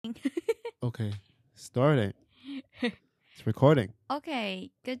Okay, starting. It's recording.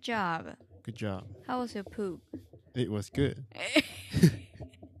 Okay, good job. Good job. How was your poop? It was good.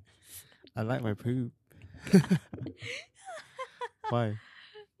 I like my poop. Why?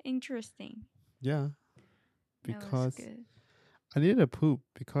 Interesting. Yeah, That was because good. I needed a poop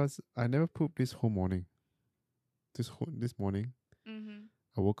because I never pooped this whole morning. This morning, Mm-hmm.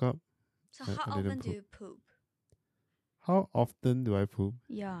 I woke up. So I how didn't often do poop. you poop? How often do I poop?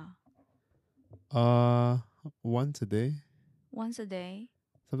 Yeah, Once a day, once a day.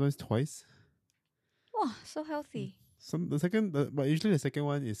 sometimes twice. Wow, so healthy. But usually the second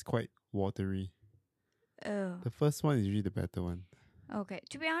one is quite watery. Oh, The first one is usually the better one. okay.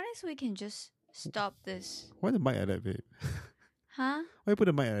 To be honest, we can just stop this. Why the mic like that, babe? Huh? Why you put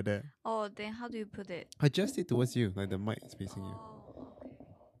the mic like that? Oh, then how do you put it? Adjust it towards you, like the mic is facing you. Oh, okay.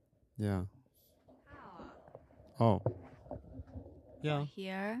 Yeah. How? Oh. Yeah. Right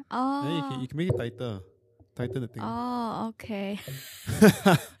here. Then Oh. you can make it tighter. Tighten the thing. Oh, okay.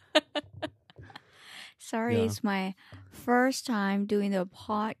 Sorry, Yeah. it's my first time doing the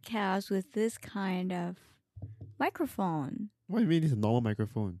podcast with this kind of microphone. What do you mean it's a normal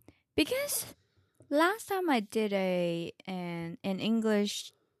microphone? Because last time I did an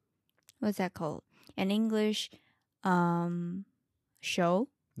English, what's that called? An English show,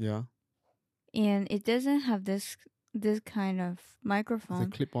 Yeah. and it doesn't have this kind of It's microphone. a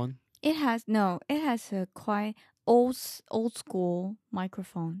clip on. It has a quite old school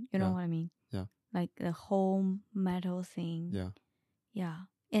microphone. You know Yeah. what I mean? Yeah. Like the whole metal thing. Yeah. Yeah.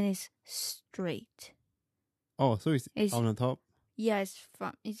 And it's straight. Oh, so it's It's- on the top? Yeah, is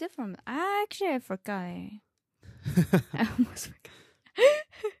it from I forgot it. I almost forgot.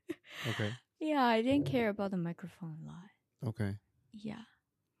 Okay. Yeah, I didn't care about the microphone a lot. Okay. Yeah.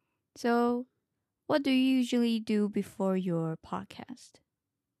 So what do you usually do before your podcast?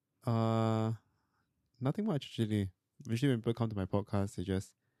 Nothing much actually. Usually when people come to my podcast, they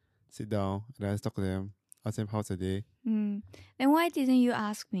just sit down and I talk to them, ask them how's the day. Then why didn't you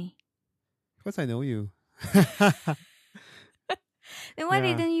ask me? Because I know you. Then why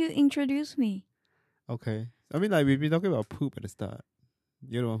Yeah. didn't you introduce me? Okay. I mean, like, we've been talking about poop at the start.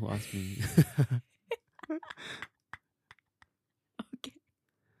 You're the one who asked me. Okay.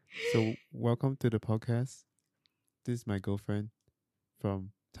 So, welcome to the podcast. This is my girlfriend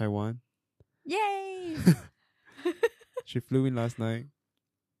from Taiwan. Yay! She flew in last night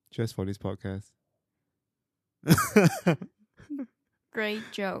just for this podcast. Great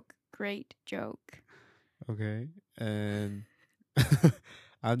joke. Great joke. Okay. And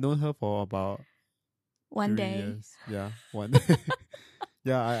I've known her for about One 3 day. years. Yeah, one day.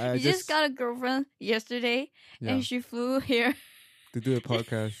 Yeah, I You just got a girlfriend yesterday yeah, and she flew here. to do a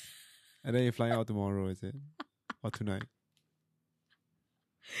podcast. And then you're flying out tomorrow, is it? Or tonight?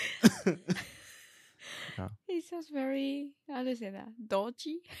 Yeah. It sounds very, how do you say that?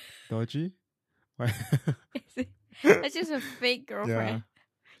 Dodgy? Dodgy? Why? It's just a fake girlfriend.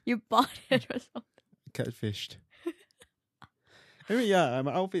 You bought it or something. Catfished. Anyway, yeah,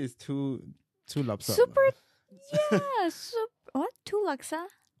 my outfit is too lups up. Super, yeah, what? 2 laksa?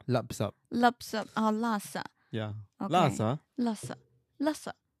 Lups up. Lapsa. Oh, lasa. Yeah. Okay. Lasa. Lasa.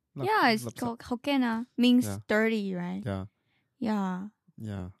 Lasa. Lup- Yeah, it's lups up. called Hokkena. Means Yeah. dirty, right? Yeah. Yeah.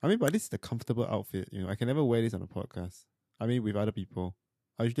 Yeah. I mean, but this is the comfortable outfit. I can never wear this on a podcast. I mean, with other people.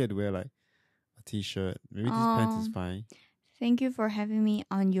 I usually have to wear like a t-shirt. Maybe this pants is fine. Thank you for having me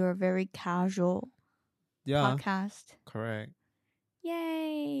on your very casual Yeah. podcast. Correct.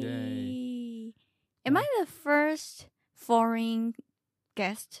 Yay. Am I the first foreign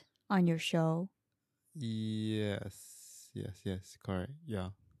guest on your show? Yes. Correct. Yeah.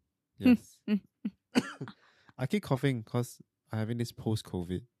 Yes. I keep coughing because I'm having this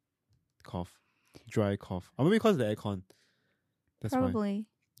post-COVID cough. Dry cough. Or maybe because of the aircon. That's why. Probably.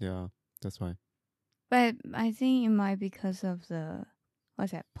 Yeah. That's why. But I think it might be because of the,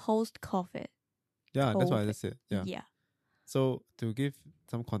 what's that, post-COVID. Yeah, that's why I COVID. just said. Yeah. So to give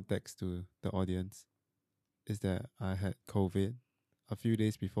some context to the audience, is that I had COVID a few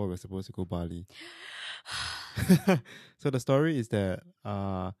days before we were supposed to go Bali. So the story is that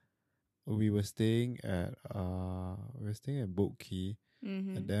we were staying at Boat Quay,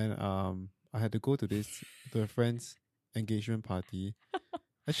 Mm-hmm. and then I had to go to a friend's engagement party.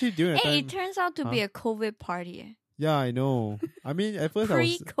 Actually, during that Hey, time, it turns out to be a COVID party. yeah, I know. I mean, at first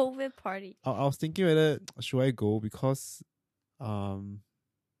Pre-COVID party. I was thinking whether should I go because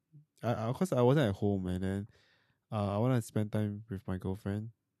because I wasn't at home, and then I want to spend time with my girlfriend,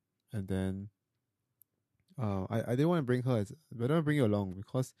 and then I didn't want to bring her, but I don't want to bring you along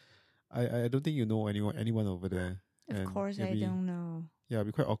because I don't think you know anyone over there. Of and course, it'll I don't know. Yeah, it'll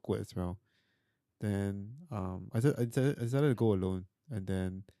be quite awkward as well. Then I decided to go alone, and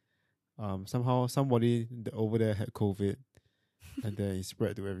then somehow somebody over there had COVID, and then it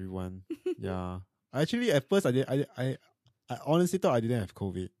spread to everyone. Yeah, actually at first I honestly thought I didn't have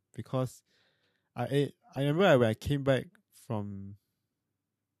COVID because I remember when I came back from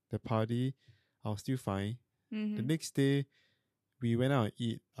the party, I was still fine. The Mm-hmm. next day we went out and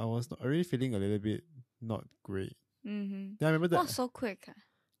eat. I was already feeling a little bit not great. Mm-hmm. Then I remember Oh, that. so quick.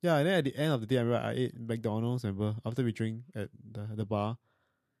 Yeah, and then at the end of the day, I remember I ate McDonald's. Remember after we drink at the bar,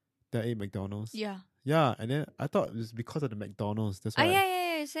 then I ate McDonald's. Yeah. Yeah, and then I thought it was because of the McDonald's. That's why.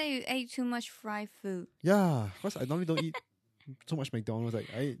 Yeah. You say you ate too much fried food. Yeah, because I normally don't eat so much McDonald's. Like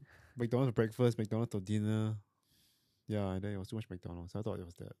I ate McDonald's for breakfast, McDonald's for dinner. Yeah, and then it was too much McDonald's. I thought it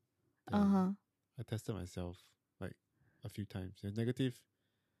was that. Then I tested myself like a few times. It was negative,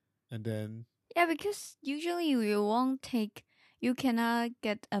 and then Yeah, because usually you cannot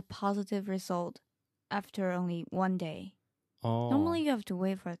get a positive result after only one day. Normally you have to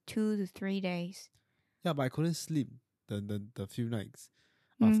wait for 2 to 3 days. Yeah, but I couldn't sleep the few nights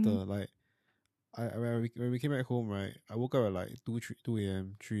after. Like when we came back home, right, I woke up at like 2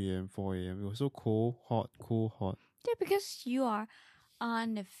 a.m., 3 a.m., 4 a.m. It was so cold, hot. Yeah, because you are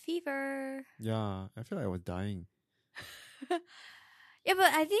on a fever. Yeah, I feel like I was dying. Yeah,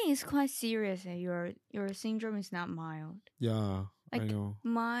 but I think it's quite serious. Your syndrome is not mild. Yeah, Like I know.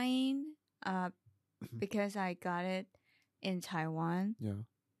 mine, because I got it in Taiwan. Yeah.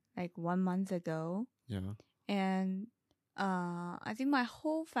 Like 1 month ago. Yeah. And I think my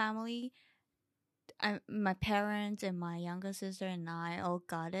whole family, my parents and my younger sister and I all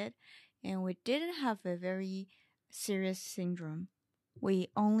got it, and we didn't have a very serious syndrome. We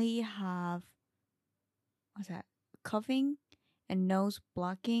only have coughing and nose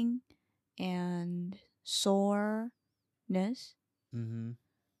blocking and soreness, Mm-hmm.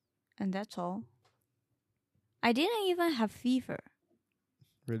 and that's all. I didn't even have fever.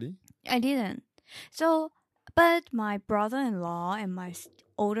 Really? I didn't. So, but my brother-in-law and my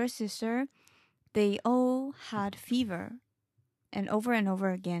older sister, they all had fever and over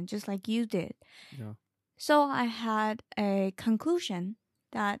again, just like you did. Yeah. So I had a conclusion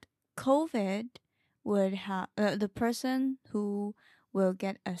that COVID would have the person who will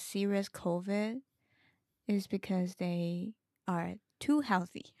get a serious COVID is because they are too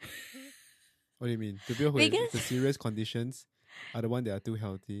healthy. What do you mean? The people who have Because- the serious conditions are the ones that are too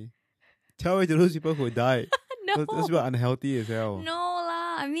healthy. Tell it to those people who died. No. Those people are unhealthy as hell. No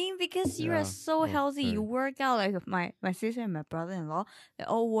lah. I mean, because you are Yeah. so Oh, healthy. sorry. You work out like my sister and my brother-in-law. They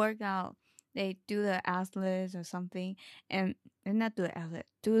all work out. They do the athletes or something, and not do the athlete,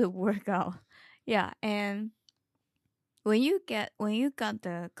 do the workout. Yeah, and when you got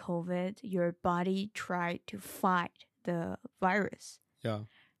the COVID, your body tried to fight the virus. Yeah.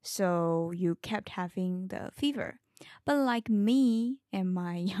 So you kept having the fever. But like me and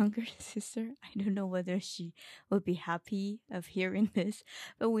my younger sister, I don't know whether she would be happy of hearing this,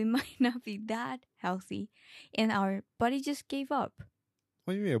 but we might not be that healthy. And our body just gave up.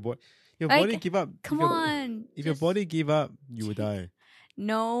 What do you mean your Like, body give up? Come on. If your body give up, you will die.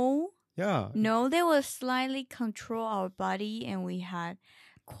 No. Yeah. No, they will slightly control our body, and we had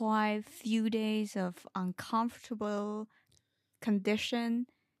quite few days of uncomfortable condition.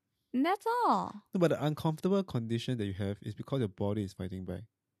 And that's all. No, but the uncomfortable condition that you have is because your body is fighting back.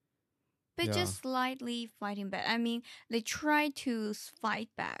 But Yeah. just slightly fighting back. I mean, they try to fight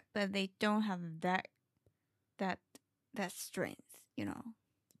back, but they don't have that strength, you know.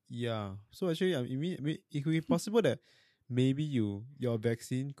 Yeah. So actually, I mean, it could be possible that maybe your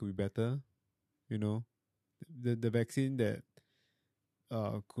vaccine could be better. You know, the vaccine that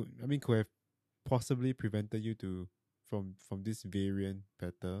could have possibly prevented you from this variant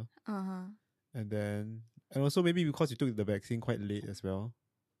better. And also maybe because you took the vaccine quite late as well,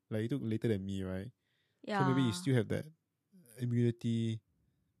 like you took later than me, right? Yeah. So maybe you still have that immunity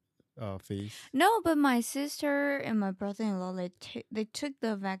phase. No, but my sister and my brother-in-law, they took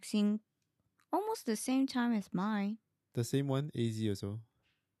the vaccine almost the same time as mine. The same one, AZ also.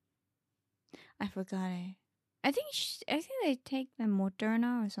 I forgot it. I think they take the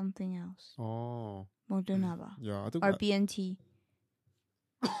Moderna or something else. Oh. Moderna ba? Yeah, I took Or BNT.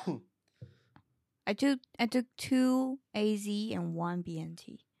 I took 2 AZ and 1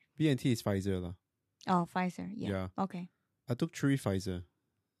 BNT. BNT is Pfizer lah. Oh, Pfizer. Yeah. Yeah. Okay. I took 3 Pfizer.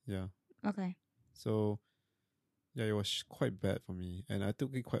 Yeah. Okay. So, yeah, it was quite bad for me, and I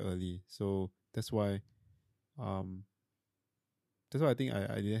took it quite early. So that's why I think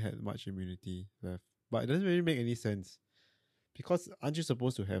I didn't have much immunity left. But it doesn't really make any sense, because aren't you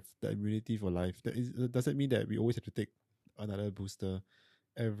supposed to have the immunity for life? That doesn't mean that we always have to take another booster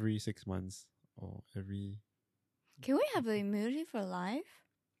every 6 months or every. Can we have the immunity for life?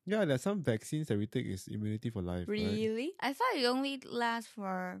 Yeah, there's some vaccines that we take is immunity for life. Right? Really? I thought it only lasts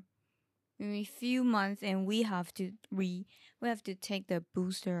for maybe a few months, and we have to take the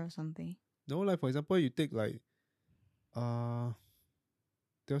booster or something. No, like for example, you take like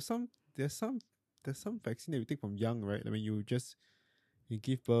there's some vaccine that you take from young, right? I mean, you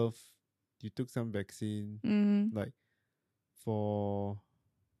give birth, you took some vaccine, Mm-hmm. like for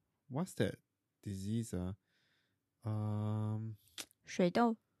what's that disease? 水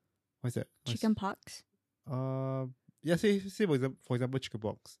痘, what's that? chicken pox. Yeah, say for example,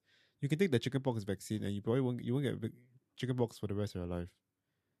 chickenpox. You can take the chickenpox vaccine, and you won't get chickenpox for the rest of your life.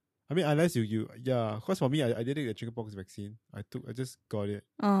 I mean, unless you because for me, I did take the chickenpox vaccine. I just got it,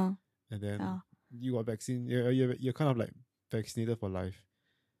 Oh, and then you got vaccine. You're kind of like vaccinated for life.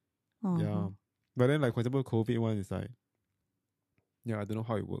 Yeah, but then like for example, COVID one is like, yeah, I don't know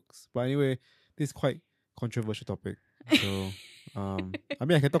how it works. But anyway, this is quite controversial topic. So, I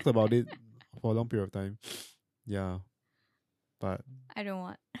mean, I can talk about it for a long period of time. Yeah, but I don't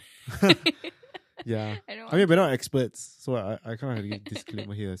want. yeah, I don't I mean, want we're not experts, so I kind of have to give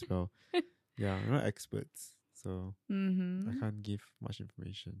disclaimer here as well. Yeah, we're not experts, so I can't give much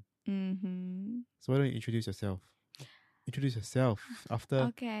information. So why don't you introduce yourself? Introduce yourself after.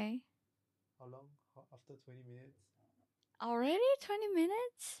 Okay. How long? After 20 minutes? Already 20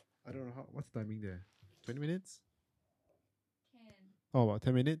 minutes? I don't know what's the timing there. 20 minutes? 10. Oh, about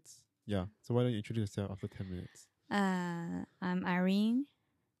 10 minutes? Yeah. So why don't you introduce yourself after 10 minutes? I'm Irene.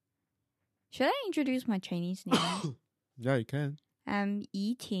 Should I introduce my Chinese name? Yeah, you can. I'm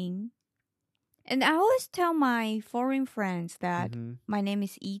Yi-Ting. And I always tell my foreign friends that my name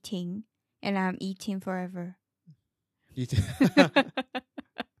is Yi-Ting and I'm eating forever. Eating.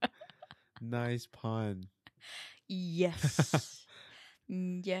 Nice pun. Yes.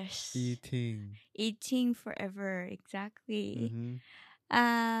 Yes. Eating forever. Exactly.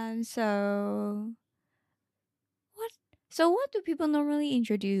 So what do people normally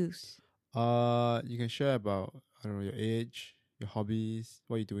introduce? You can share about, I don't know, your age, your hobbies,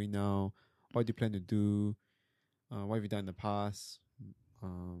 what you're doing now, what do you plan to do, what have you done in the past,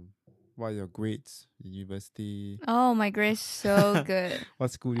 what are your grades in university. Oh, my grades so good. What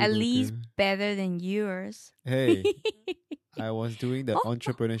school you At go least to? better than yours. Hey, I was doing the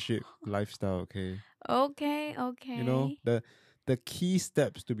entrepreneurship lifestyle, okay? Okay. You know, the key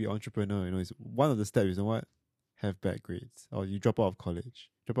steps to be entrepreneur, you know, is one of the steps, you know what? Have bad grades. Or you drop out of college,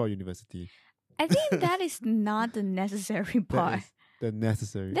 drop out of university. I think that is not the necessary part. That is the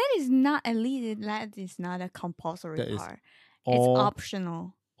necessary. That is not, at least that is not a compulsory That is part. It's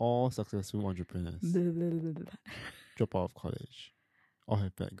optional. All successful entrepreneurs drop out of college or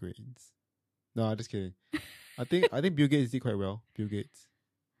have bad grades. No, I'm just kidding. I think Bill Gates did quite well. Bill Gates.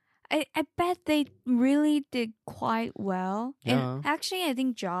 I bet they really did quite well. Yeah. And actually, I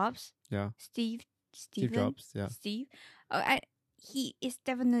think Jobs. Yeah. Steve Jobs. Yeah. Steve. He is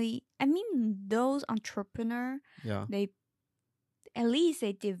definitely. I mean, those entrepreneurs. Yeah. At least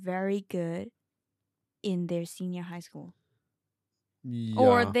they did very good in their senior high school. Yeah.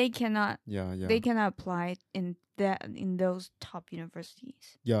 Or they cannot. Yeah. They cannot apply in those top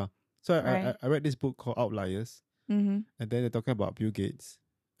universities. Yeah. So right? I read this book called Outliers, and then they're talking about Bill Gates,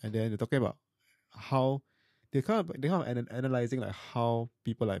 and then they're talking about how they kind of analyzing like how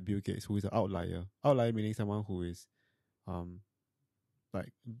people like Bill Gates, who is an outlier meaning someone who is not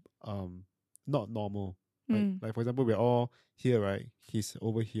normal. Like for example, we're all here, right? He's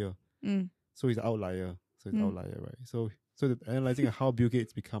over here, so he's an outlier. So he's an outlier, right? So they're analyzing how Bill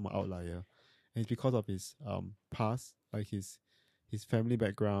Gates become an outlier, and it's because of his past, like his family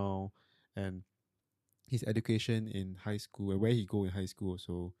background and his education in high school and where he go in high school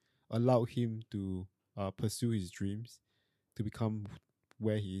also allowed him to pursue his dreams to become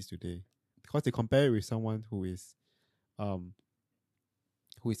where he is today. Because they compare it with someone who is also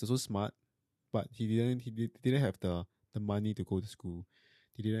smart, but he didn't have the money to go to school.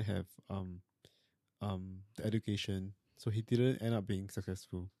 He didn't have the education, so he didn't end up being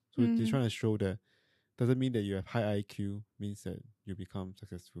successful. So they're trying to show that doesn't mean that you have high IQ means that you become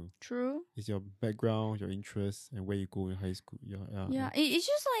successful. True. It's your background, your interests, and where you go in high school. Yeah. It's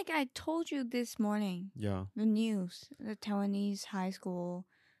just like I told you this morning. Yeah. The news, the Taiwanese high school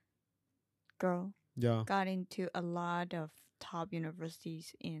girl got into a lot of top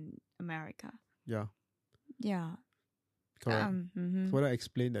universities in America. Yeah. Yeah. Correct. So why don't I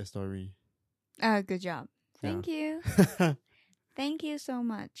explain that story? Good job. Thank you. Thank you so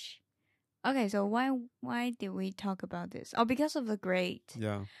much. Okay, so why did we talk about this? Oh, because of the grade.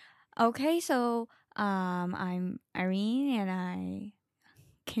 Yeah. Okay, so I'm Irene, and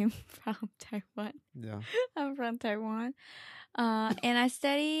came from Taiwan. Yeah. I'm from Taiwan. And I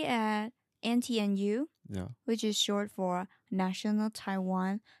study at NTNU, Yeah. which is short for National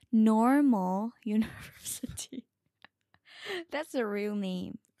Taiwan Normal University. That's the real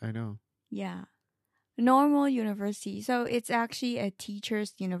name. I know. Yeah. Normal university. So it's actually a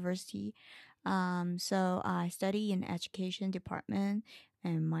teacher's university. So I study in education department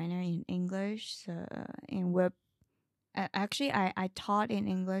and minor in English. So in web, actually I taught in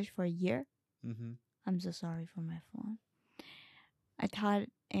English for a year. Mm-hmm. I'm so sorry for my phone. I taught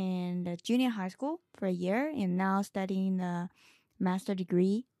in the junior high school for a year and now studying the master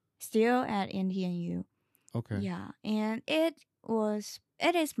degree still at NTNU. Okay. Yeah, and it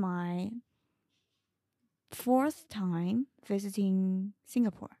is my fourth time visiting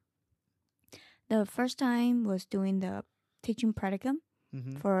Singapore. The first time was doing the teaching practicum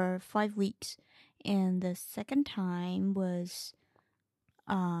Mm-hmm. for 5 weeks, and the second time was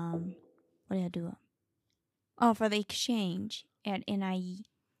what did I do? Oh, for the exchange at NIE.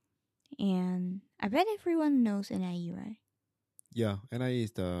 And I bet everyone knows NIE, right? Yeah. NIE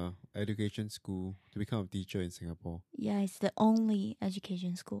is the education school to become a teacher in Singapore. Yeah, it's the only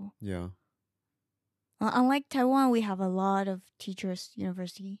education school. Yeah. Unlike Taiwan, we have a lot of teachers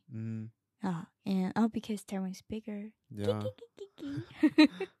university. Mm. And because Taiwan is bigger. Yeah.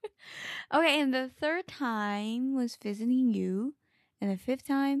 Okay, and the third time was visiting you, and the fifth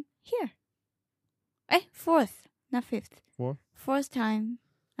time here. Fourth, not fifth. Fourth time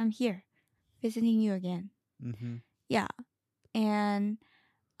I'm here, visiting you again. Mm-hmm. Yeah, and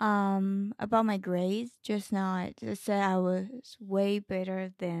about my grades, just now I just said I was way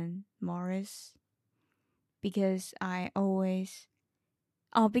better than Morris because I always,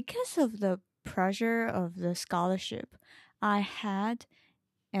 because of the pressure of the scholarship, I had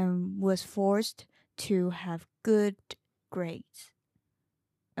and was forced to have good grades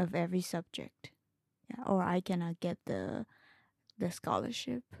of every subject. Yeah, or I cannot get the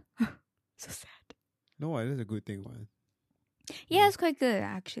scholarship. So sad. No, that's a good thing, one. Yeah, it's quite good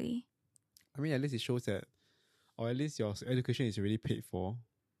actually. I mean, at least it shows that, or at least your education is already paid for.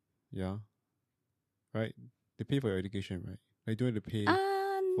 Yeah. Right? They pay for your education, right? Like, you don't have to pay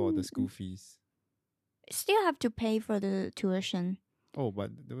for the school fees. Still have to pay for the tuition. Oh,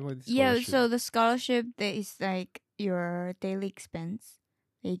 but yeah, so the scholarship that is like your daily expense.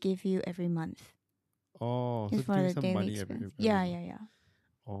 They give you every month. Oh, it's so for give the some daily money expense. every Yeah, month. yeah.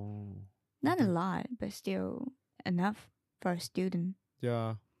 Oh. Not a okay. lot, but still enough for a student.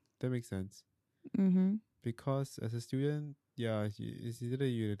 Yeah, that makes sense. Mm-hmm. Because as a student, yeah, it's either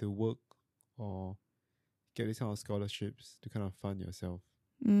you have to work or get these kind of scholarships to kind of fund yourself.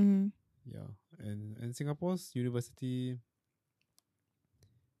 Mm-hmm. Yeah, and Singapore's university,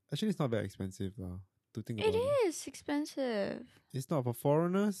 actually, it's not very expensive, lah. To think about It is expensive. It's not for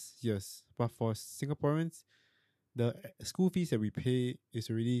foreigners, yes, but for Singaporeans, the school fees that we pay is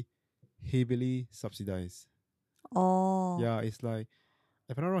already heavily subsidized. Oh. Yeah, it's like,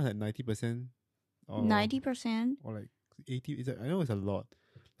 if I'm not wrong, like 90%. 90%? Or like 80. I know it's a lot.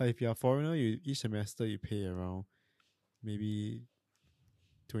 Like if you're a foreigner, each semester you pay around maybe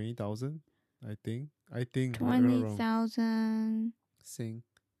 20,000. I think. 20,000 Sing.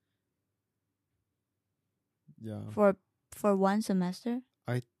 Yeah. for one semester?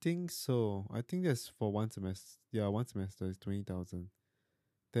 I think so. I think that's for one semester. Yeah, one semester is 20,000.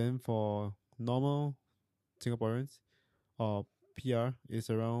 Then for normal Singaporeans or PR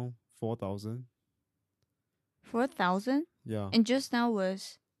is around 4,000. 4,000? Yeah. And just now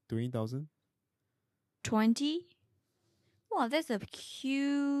was 20,000. 20? Wow, that's a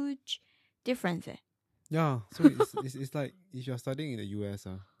huge difference. Yeah. So it's like if you're studying in the US,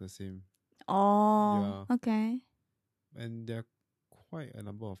 the same. Oh, Yeah. okay. And there are quite a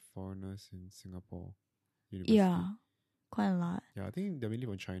number of foreigners in Singapore university. Yeah, quite a lot. Yeah, I think they're mainly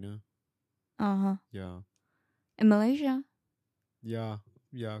from China. Uh-huh. Yeah. In Malaysia? Yeah,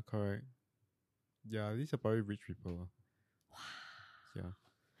 correct. Yeah, these are probably rich people. Wow. Yeah.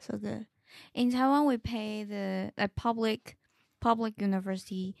 So good. In Taiwan, we pay the public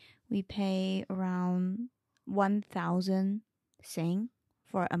university. We pay around 1,000 sing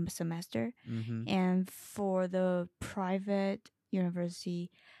for a semester, and for the private university,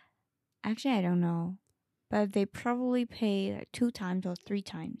 actually I don't know, but they probably pay like 2 times or 3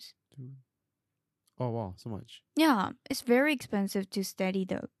 times. Oh wow, so much. Yeah, it's very expensive to study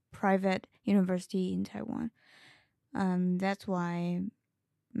the private university in Taiwan. That's why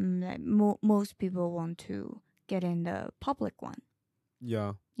most people want to get in the public one.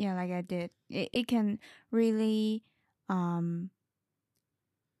 Yeah. Yeah, like I did. It can really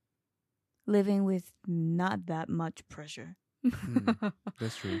living with not that much pressure.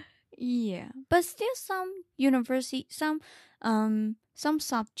 That's true. Yeah, but still some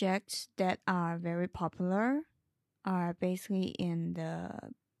subjects that are very popular are basically in the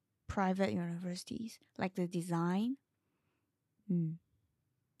private universities, like the design.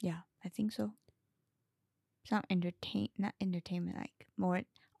 Yeah, I think so. Some not entertainment, like more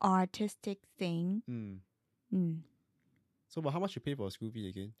artistic thing. So, but how much you pay for a school fee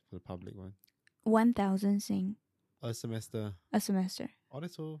again for the public one? 1,000 sing A semester. a semester. Oh,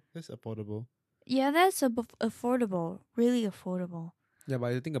 that's affordable. Yeah, that's affordable. Really affordable. Yeah,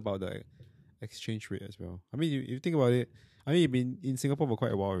 but I think about the exchange rate as well. I mean, you think about it. I mean, you've been in Singapore for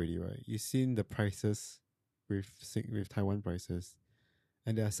quite a while already, right? You've seen the prices with Taiwan prices,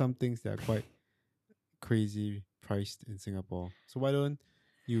 and there are some things that are quite crazy priced in Singapore. So why don't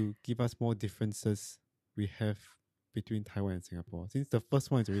you give us more differences we have between Taiwan and Singapore? Since the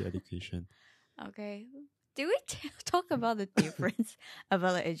first one is already education. Okay. Do we talk about the difference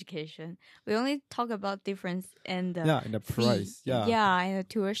about the education? We only talk about difference in the in the fee. price. Yeah, in the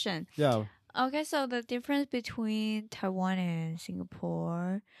tuition. Yeah. Okay, so the difference between Taiwan and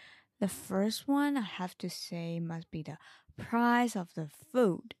Singapore, the first one I have to say must be the price of the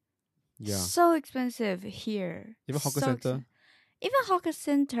food. Yeah. So expensive here. Even hawker center. Even hawker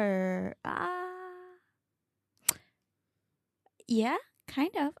center. Yeah,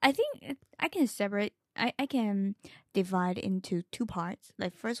 kind of. I think I can separate. I can divide into two parts.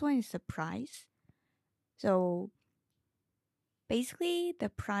 Like first one is the price. So basically, the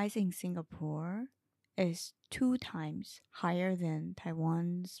price in Singapore is 2 times higher than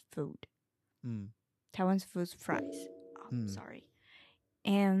Taiwan's food. Taiwan's food's price. Sorry.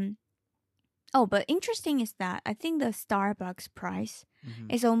 And but interesting is that I think the Starbucks price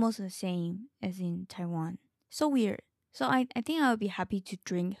is almost the same as in Taiwan. So weird. So I think I would be happy to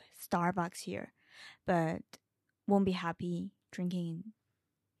drink Starbucks here, but won't be happy drinking in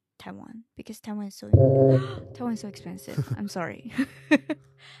Taiwan because Taiwan is so expensive. I'm sorry.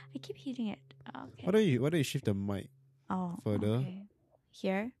 I keep hitting it. Okay. Why don't you shift the mic further? Okay.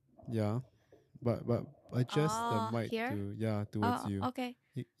 Here? Yeah. But adjust the mic here? towards you. Okay.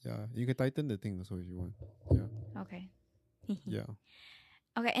 You can tighten the thing also if you want. Yeah. Okay. Yeah.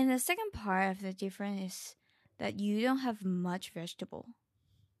 Okay, and the second part of the difference is that you don't have much vegetable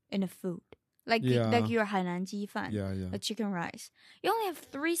in the food. Like your Hainan ji fan, the chicken rice. You only have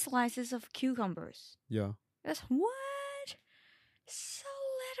 3 slices of cucumbers. Yeah. That's what? So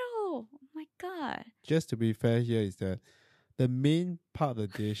little. Oh my god. Just to be fair here is that the main part of the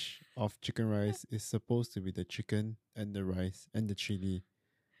dish of chicken rice is supposed to be the chicken and the rice and the chili.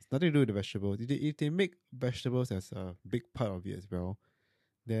 It's nothing to do with the vegetables. If they make vegetables as a big part of it as well,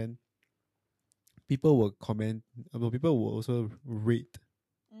 then people will comment. People will also rate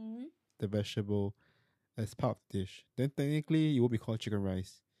the vegetable as part of the dish. Then technically, it won't be called chicken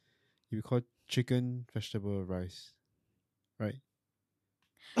rice. It will be called chicken vegetable rice, right?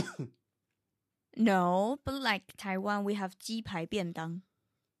 No, but like Taiwan, we have 鸡排便当.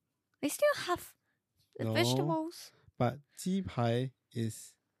 They still have the vegetables. But 鸡排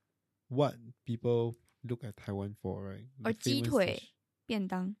is what people look at Taiwan for, right? Or 鸡腿便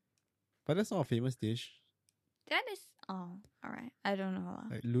当. But that's not a famous dish. That is alright. I don't know.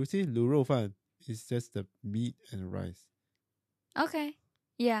 Like Lucy, 卤肉饭 is just the meat and rice. Okay.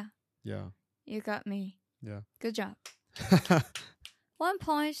 Yeah. Yeah. You got me. Yeah. Good job. 1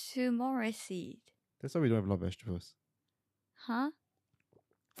 point to Morrissey. That's why we don't have a lot of vegetables. Huh?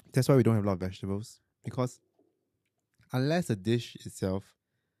 That's why we don't have a lot of vegetables. Because unless a dish itself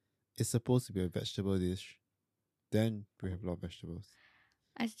is supposed to be a vegetable dish, then we have a lot of vegetables.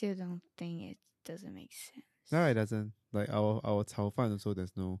 I still don't think it doesn't make sense. No, it doesn't. Like our 炒饭 also,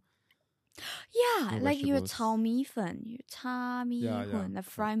 there's no. Yeah, no like your vegetables. 炒米粉, your 炒米粉, the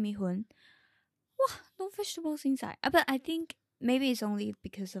fried 米粉. Wow, no vegetables inside. But I think maybe it's only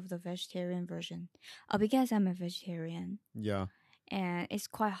because of the vegetarian version. Because I'm a vegetarian. Yeah. And it's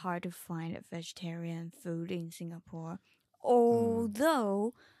quite hard to find a vegetarian food in Singapore.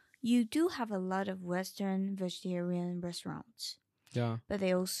 Although you do have a lot of Western vegetarian restaurants. Yeah. But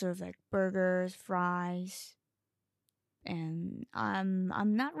they all serve like burgers, fries. And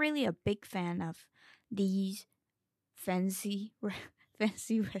I'm not really a big fan of these fancy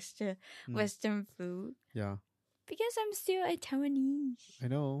Western food. Yeah. Because I'm still a Taiwanese. I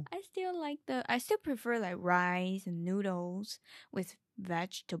know. I still prefer like rice and noodles with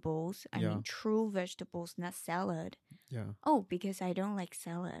vegetables. I mean true vegetables, not salad. Yeah. Oh, because I don't like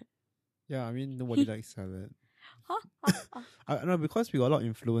salad. Yeah, I mean nobody likes salad. I know, because we got a lot of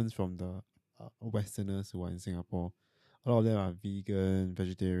influence from the Westerners who are in Singapore. A lot of them are vegan,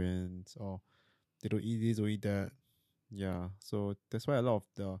 vegetarians, or they don't eat this or eat that. Yeah, so that's why a lot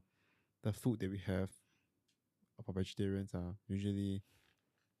of the food that we have for vegetarians are usually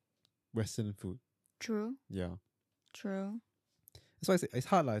Western food. True. Yeah, True. that's why it's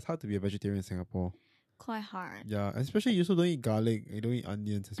hard like it's hard to be a vegetarian in Singapore. Quite hard. Yeah, and especially you also don't eat garlic, you don't eat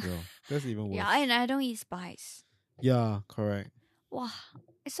onions as well. That's even worse. Yeah, and I don't eat spice. Yeah, correct. Wow,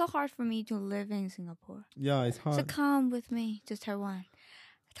 it's so hard for me to live in Singapore. Yeah, it's So hard. come with me to Taiwan.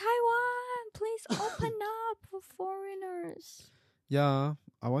 Taiwan, please open up for foreigners. Yeah,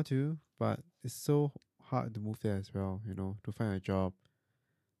 I want to, but it's so hard to move there as well. You know, to find a job,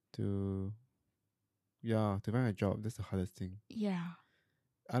 to find a job. That's the hardest thing. Yeah.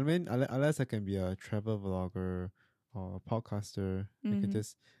 I mean, unless I can be a travel vlogger or a podcaster, I can Mhm.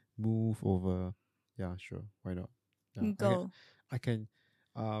 just move over. Yeah, sure. Why not? Yeah, Go. I can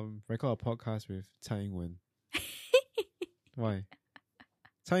record a podcast with Tsai Ing-wen. Why?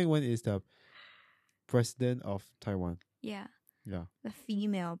 Tsai Ing-wen is the president of Taiwan. Yeah. Yeah. The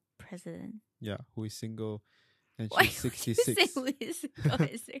female president. Yeah, who is single and Why she's would you 66. say Liz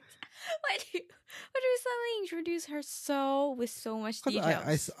Gossip? Why do you suddenly introduce her with so much 'Cause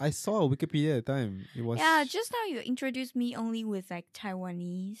details? I saw Wikipedia at the time. It was Yeah, just now you introduced me only with like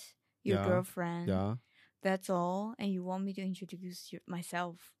Taiwanese, your Yeah, girlfriend. yeah. That's all, and you want me to introduce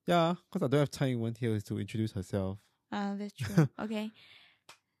myself. Yeah, because I don't have Tsai Ing-wen here to introduce herself. That's true. Okay.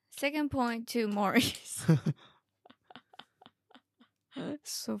 Second point to Maurice.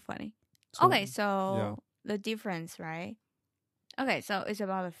 So funny. So, Okay, so yeah. the difference, right? Okay, so it's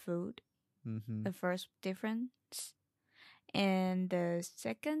about the food. Mm-hmm. The first difference, and the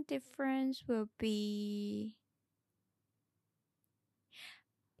second difference will be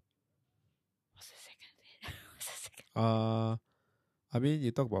what's the second? What's the second? I mean,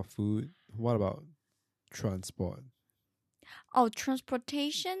 you talk about food. What about transport? Oh,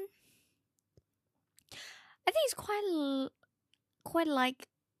 transportation. I think it's quite like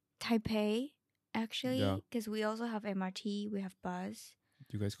Taipei actually, Yeah. because we also have MRT, we have bus.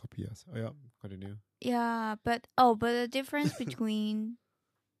 You guys copy us. Oh, yeah, continue. Yeah, but the difference between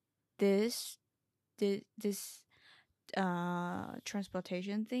this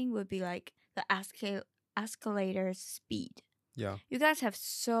transportation thing would be like the escalator speed. Yeah. You guys have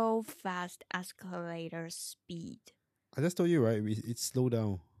so fast escalator speed. I just told you, right? It's slowed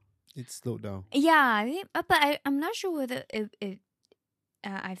down. It's slowed down. Yeah, but I'm not sure whether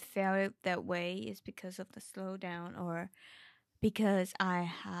I felt it that way is because of the slowdown or because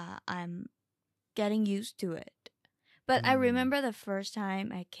I'm getting used to it. But I remember the first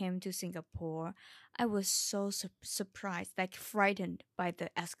time I came to Singapore, I was so surprised, like frightened by the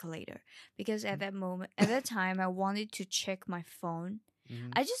escalator, because at that time, I wanted to check my phone.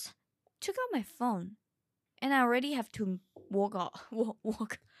 Mhm. I just took out my phone, and I already have to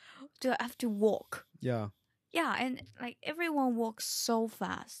walk. Do I have to walk? Yeah. Yeah, and like everyone walks so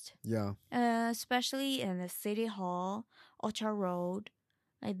fast. Yeah. Especially in the city hall, Orchard Road,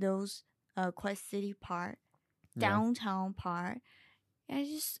 like those quite city part, downtown part. And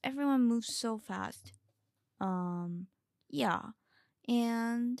just everyone moves so fast. Yeah.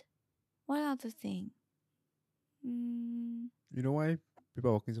 And what other thing? You know why people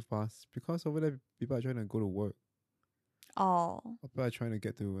are walking so fast? Because over there, people are trying to go to work. Oh. People are trying to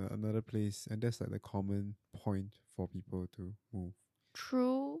get to another place, and that's like the common point for people to move.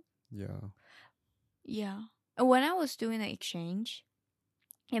 True. Yeah. Yeah. When I was doing the exchange,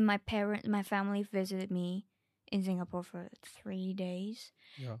 and my family visited me in Singapore for 3 days.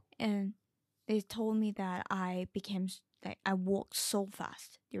 Yeah. And they told me that I became like I walked so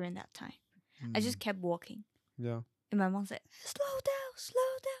fast during that time. I just kept walking. Yeah. And my mom said, "Slow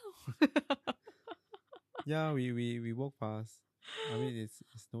down." Yeah, we walk fast. I mean,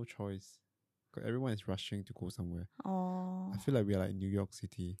 it's no choice. 'Cause everyone is rushing to go somewhere. Oh. I feel like we're like New York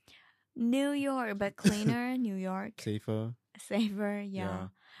City. New York, but cleaner. New York. Safer. Yeah.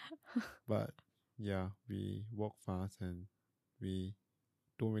 But yeah, we walk fast and we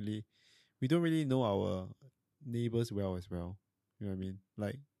don't really know our neighbors well as well. You know what I mean?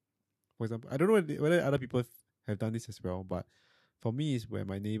 Like, for example, I don't know whether other people have done this as well, but for me, it's when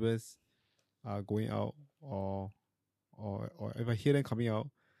my neighbors are going out or if I hear them coming out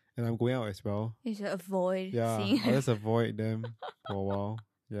and I'm going out as well. You should avoid Yeah, seeing I'll just avoid them for a while.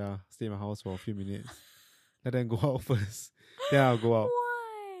 Yeah, stay in my house for a few minutes. Let them go out first. Then I'll go out.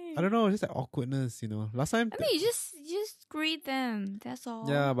 Why? I don't know, just like awkwardness, you know. Last time, I mean, you just greet them. That's all.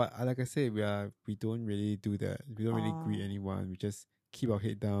 yeah, but like I said, we don't really do that. We don't really greet anyone. We just keep our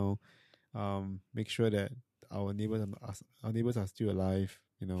head down. Make sure that our neighbors are still alive.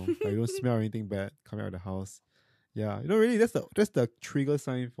 You know, like we don't smell anything bad coming out of the house. Yeah, you know, really, that's the trigger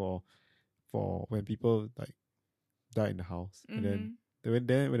sign for when people like died in the house, and then Mm-hmm.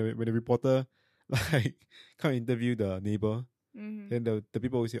 when the reporter like come interview the neighbor, Mm-hmm. then the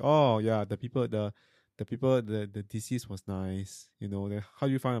people will say, oh yeah, the deceased was nice, you know. Then how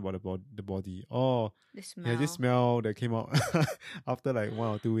do you find about the body? Oh, The yeah, just smell. smell that came out after like 1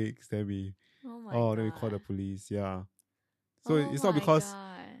 or 2 weeks. Oh my Then we call the god. police. Yeah. So Oh it's not my because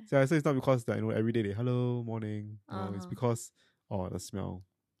god. so it's not because that, you know, every day they hello morning. No, it's Uh-huh. because the smell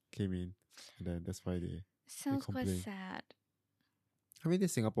came in, and then that's why they Sounds quite complain. sad. I mean,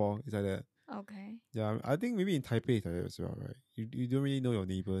 this Singapore is like that. Okay. Yeah, I think maybe in Taipei it's like that as well, right? You don't really know your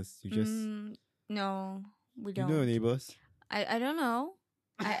neighbors. No, we You know your don't. neighbors. I don't know.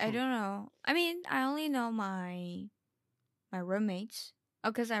 I don't know. I mean, I only know my roommates.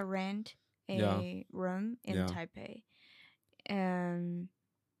 Oh, cause I rent Yeah, a room in yeah. Taipei, and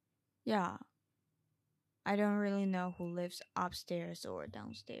yeah, I don't really know who lives upstairs or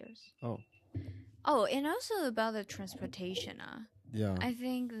downstairs. Oh, Oh, and also about the transportation. yeah, I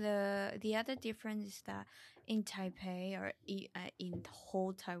think the other difference is that in Taipei or in the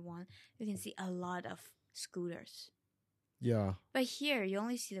whole Taiwan, you can see a lot of scooters. yeah, But here, you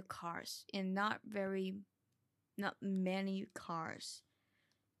only see the cars and not many cars,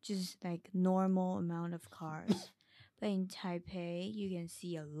 just like normal amount of cars. But in Taipei, you can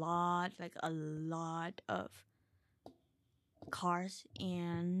see like a lot of cars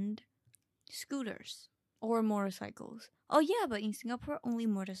and scooters or motorcycles. Oh yeah, but in Singapore, only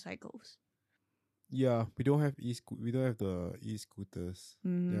motorcycles. yeah. We don't have the e-scooters. Yeah,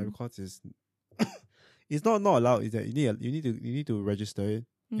 Mm-hmm. because it's not allowed. Is that you need to register it,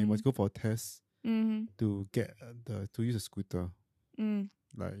 and you must Mm-hmm. go for a test Mm-hmm. to get to use a scooter. Mm.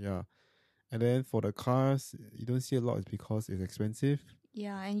 Like, yeah, and then for the cars, you don't see a lot. Is because it's expensive.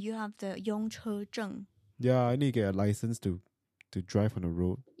 Yeah, and you have the 用车证. Yeah, I need to get a license to drive on the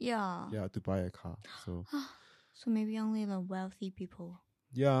road. Yeah. Yeah, to buy a car. So So maybe only the wealthy people.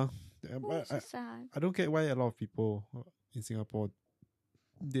 yeah, Oh, so sad. I don't get why a lot of people in Singapore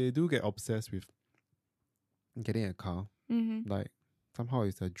they do get obsessed with getting a car. Mm-hmm. Like somehow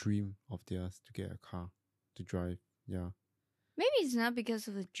it's a dream of theirs to get a car to drive. Yeah. Maybe it's not because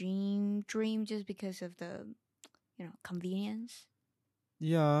of the dream, just because of the, convenience.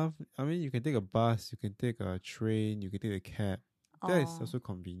 Yeah, I mean, you can take a bus, you can take a train, you can take a cab. That is Oh. also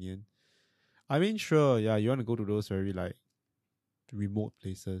convenient. I mean, sure, yeah, you want to go to those very like remote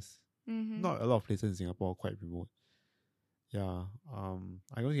places. Mm-hmm. Not a lot of places in Singapore are quite remote. Yeah.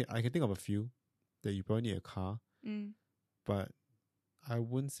 I can think of a few that you probably need a car, Mm. but I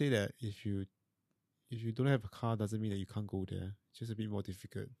wouldn't say that if you don't have a car doesn't mean that you can't go there. It's just a bit more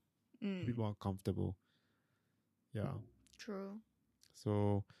difficult, a bit Mm. more uncomfortable. Yeah. True.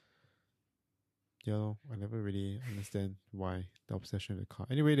 So yeah, I never really understand why the obsession with the car.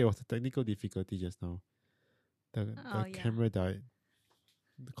 Anyway, there was a technical difficulty just now. The Oh, yeah. camera died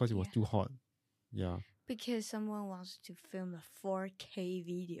because it was Yeah. too hot. Yeah. Because someone wants to film a 4K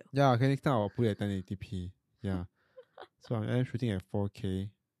video. Yeah, okay, next time I'll put it at 1080p. Yeah. So I'm shooting at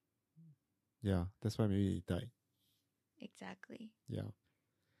 4K. Yeah, that's why maybe it died. Exactly. Yeah.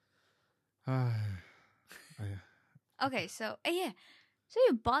 Okay, so yeah. So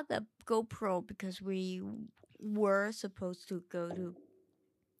you bought the GoPro because we were supposed to go to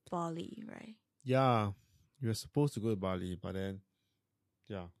Bali, right? Yeah, you were supposed to go to Bali, but then,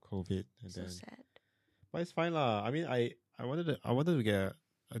 yeah, COVID, and So then. sad. But it's fine lah. I mean, I wanted to get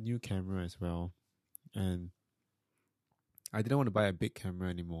a new camera as well, and I didn't want to buy a big camera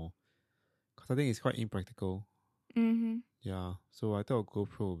anymore because I think it's quite impractical. Mm-hmm. Yeah, so I thought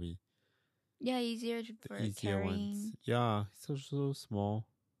GoPro would be Yeah, easier the for easier carrying. ones. Yeah, it's so small.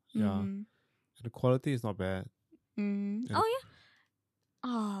 Yeah, Mm-hmm. and the quality is not bad. Mm-hmm. And Oh yeah.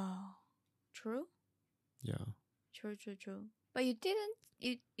 Oh, true. Yeah. True. But you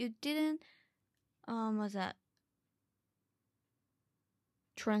didn't what's that?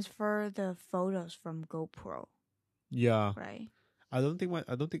 Transfer the photos from GoPro, Yeah. right? I don't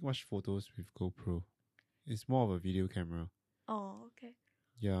take much photos with GoPro. It's more of a video camera. Oh, okay.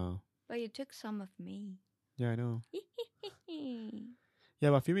 Yeah. But you took some of me. Yeah, I know. Yeah,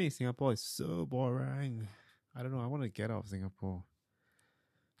 but filming in Singapore is so boring. I don't know. I want to get out of Singapore.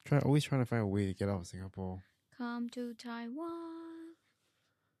 Always trying to find a way to get out of Singapore. Come to Taiwan.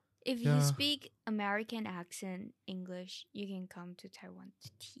 If Yeah. you speak American accent English, you can come to Taiwan to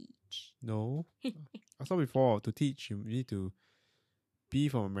teach. No. I saw before, to teach, you need to be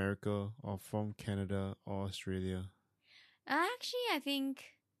from America or from Canada or Australia. Actually, I think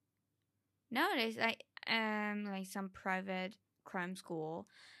nowadays, like some private crime school,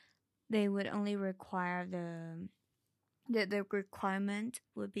 they would only require the requirement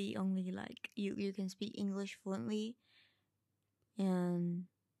would be only like you can speak English fluently, and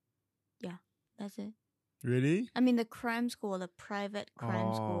yeah, that's it. Really? I mean the crime school, the private crime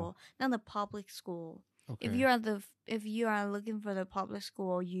Oh. school, not the public school. Okay. If you are looking for the public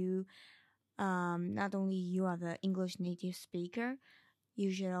school, you not only you are the English native speaker,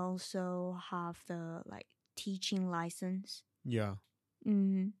 you should also have the like teaching license. Yeah.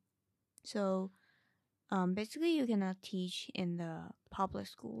 So basically you cannot teach in the public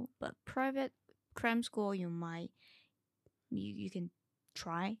school, but private crime school you can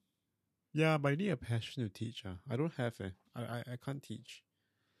try. Yeah, but I need a passion to teach. I don't have it. I can't teach.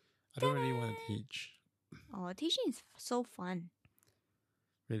 I don't really want to teach. Oh, teaching is so fun.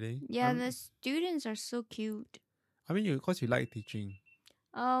 Really? Yeah, the students are so cute. I mean, because you like teaching.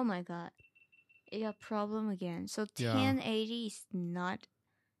 Oh my god. You got problem again. So Yeah. 1080 is not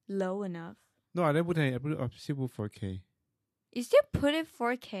low enough. No, I didn't put any. I still put 4K. You still put it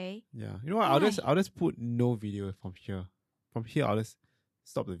 4K? Yeah. You know what? I'll just put no video from here. From here, I'll just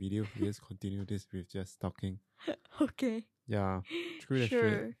stop the video. We just continue this with just talking. Okay. Yeah. Screw that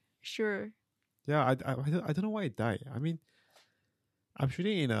shit. Sure. Yeah, I don't know why it died. I mean, I'm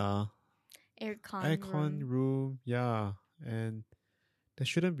shooting in a aircon room. Yeah, and there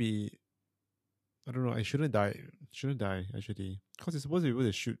shouldn't be. I don't know. It shouldn't die. Shouldn't die actually, because it's supposed to be able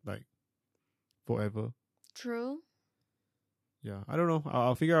to shoot like forever. True. Yeah, I don't know.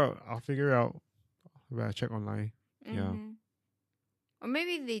 I'll figure out when I check online. Mm-hmm. Yeah. Or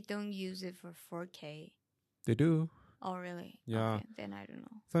maybe they don't use it for 4K. They do. Oh, really? Yeah. Okay, then I don't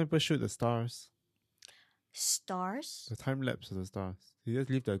know. Some people shoot the stars. Stars? The time lapse of the stars. They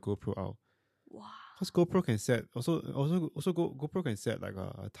just leave the GoPro out. Wow. Because GoPro can set GoPro can set like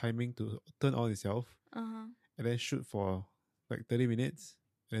a timing to turn on itself. Uh-huh. And then shoot for like 30 minutes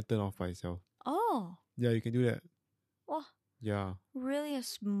and then turn off by itself. Oh. Yeah, you can do that. Wow. Yeah. Really a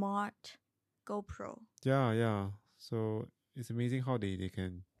smart GoPro. Yeah. So it's amazing how they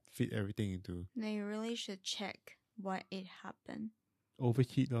can fit everything into. They really should check why it happened.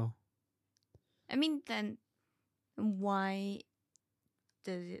 Overheat though. I mean, then why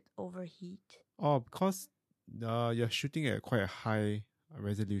does it overheat? Oh, because you're shooting at quite a high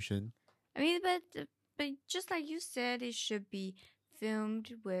resolution. I mean, but just like you said, it should be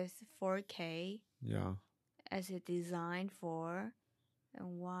filmed with 4K. Yeah. As it designed for,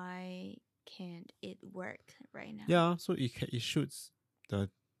 and why can't it work right now? Yeah, so it shoots the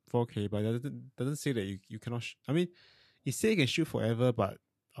 4K, but it doesn't say that you cannot. I mean, it say you can shoot forever, but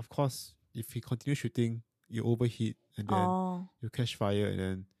of course, if you continue shooting, you overheat and then you catch fire and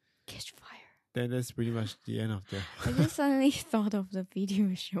then catch fire. Then that's pretty much the end of the. I just suddenly thought of the video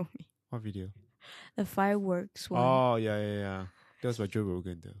you showed me. What video? The fireworks one. Oh yeah. That was by Joe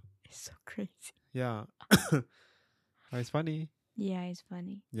Rogan though. It's so crazy. Yeah. It's funny. Yeah, it's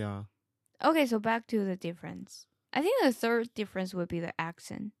funny. Yeah. Okay, so back to the difference. I think the third difference would be the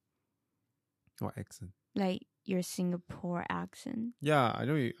accent. What accent? Like your Singapore accent. Yeah, I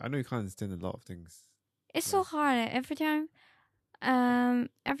know you can't understand a lot of things. It's so hard every time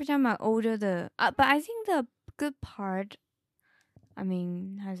I order but I think the good part, I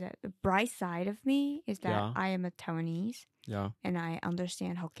mean, how's that? The bright side of me is that I am a Taiwanese. Yeah. And I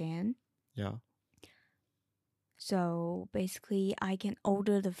understand Hokkien. Yeah. So basically, I can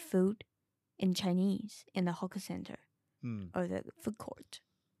order the food in Chinese in the hawker center or the food court.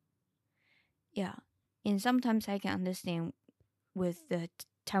 Yeah. And sometimes I can understand with the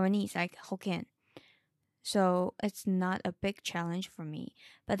Taiwanese, like Hokkien. So it's not a big challenge for me.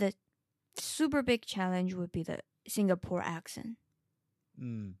 But the super big challenge would be the Singapore accent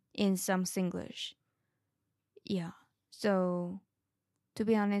in some Singlish. Yeah. So to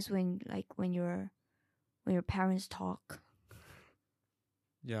be honest, when your parents talk,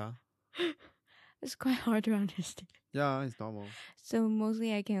 yeah, it's quite hard to understand. Yeah, it's normal. So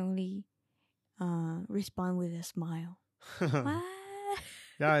mostly I can only respond with a smile.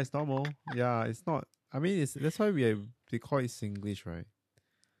 Yeah, it's normal. Yeah, it's not. I mean, that's why they call it Singlish, right?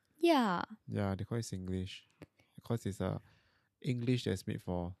 Yeah. Yeah, they call it Singlish because it's English that's made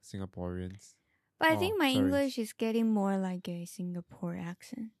for Singaporeans. But I think my English is getting more like a Singapore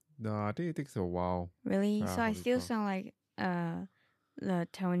accent. No, I think it takes a while. Really? So I still sound like the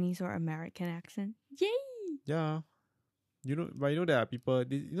Taiwanese or American accent. Yay! Yeah. But there are people,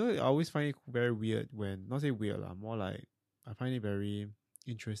 I always find it very weird when, not say weird, more like, I find it very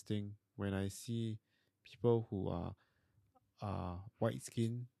interesting when I see people who are white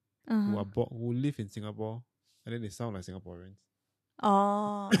skin, who live in Singapore, and then they sound like Singaporeans.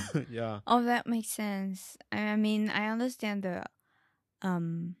 Oh. Yeah. Oh, that makes sense. I mean, I understand the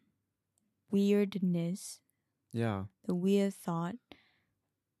weirdness Yeah. The weird thought.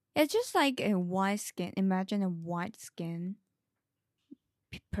 It's just like a white skin. Imagine a white skin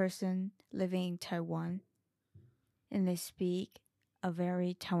person living in Taiwan, and they speak a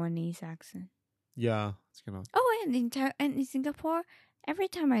very Taiwanese accent. Yeah. It's kind of. Oh, and in Singapore, every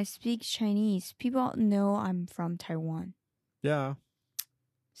time I speak Chinese, people know I'm from Taiwan. Yeah.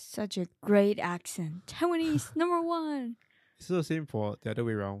 Such a great accent. Taiwanese number one. It's also the same for the other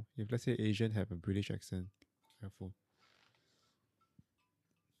way around. If let's say Asian have a British accent, careful.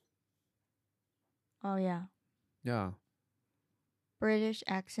 Oh yeah, Yeah. British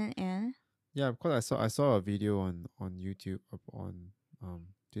accent and Yeah, because I saw a video on YouTube on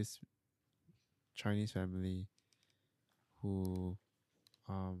this Chinese family who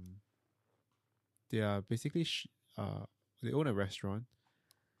they are basically they own a restaurant,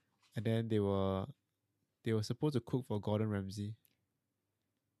 and then they were supposed to cook for Gordon Ramsay.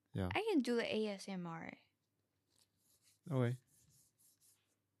 Yeah. I can do the ASMR. Okay.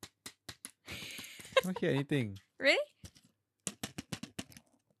 Can't hear anything. Really?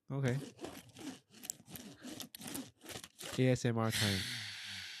 Okay. ASMR time.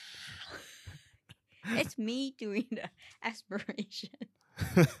 It's me doing the aspiration.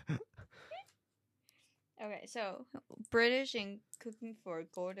 Okay, so British and cooking for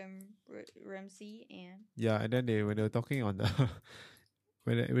Gordon Ramsay and Yeah, and then when they were talking on the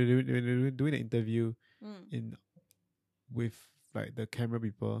when they were doing the interview in with like the camera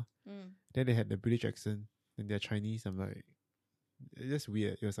people, then they had the British accent and they're Chinese. I'm like, it's just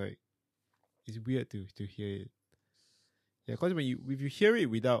weird. It was like, it's weird to hear it. Yeah, because if you hear it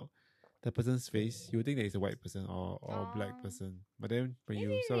without the person's face, you would think that it's a white person or a black person. But then when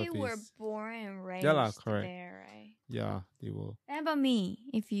maybe you saw they the face, were born and raised correct. there, right? Yeah, they will. How about me?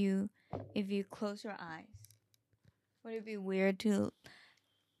 If you close your eyes, would it be weird to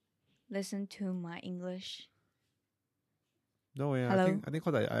listen to my English? No, yeah. Hello? I think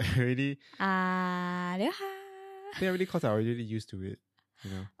because I already. Aloha. I think already because I already used to it.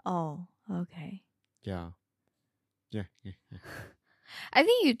 You know. Oh, okay. Yeah. Yeah. I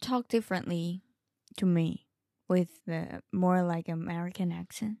think you talk differently to me with the more like American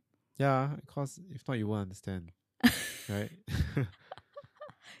accent. Yeah, because if not, you won't understand, right?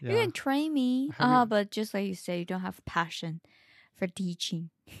 You can train me. But just like you say, you don't have passion for teaching.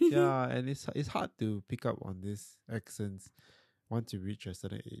 Yeah, and it's hard to pick up on these accents once you reach a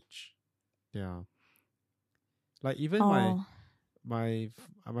certain age. Yeah, like even my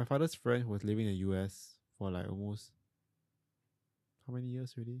father's friend who was living in the US for like almost how many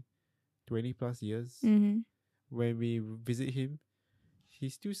years already? 20+ years. Mm-hmm. When we visit him, he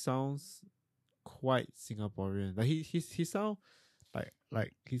still sounds quite Singaporean. Like he sound like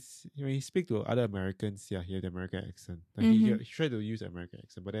he's when he speak to other Americans, yeah, he have the American accent. Like he try to use the American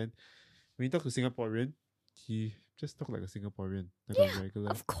accent, but then when he talk to Singaporean, he just talk like a Singaporean, like a regular.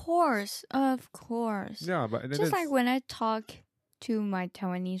 Of course. Yeah, but just like when I talk to my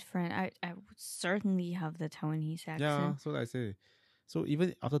Taiwanese friend, I would certainly have the Taiwanese accent. Yeah, so like I say, so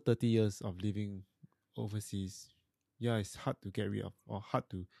even after 30 years of living overseas, yeah, it's hard to get rid of or hard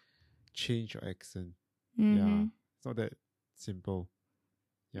to change your accent. Yeah, it's not that simple.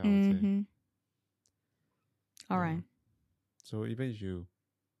 Yeah, I would say. All right. So even if you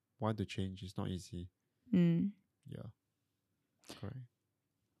want to change, it's not easy. Yeah. Correct.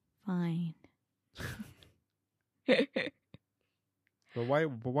 Fine. But why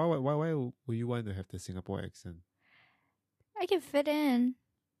would you want to have the Singapore accent? I can fit in.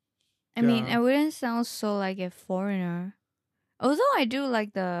 I mean, I wouldn't sound so like a foreigner. Although I do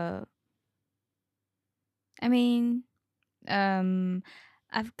like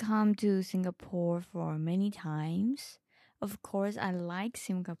I've come to Singapore for many times. Of course, I like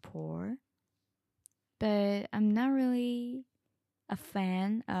Singapore, but I'm not really a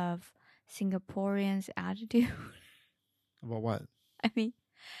fan of Singaporeans' attitude. About what? I mean,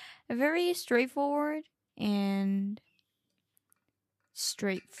 very straightforward and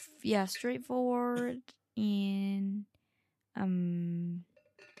straightforward and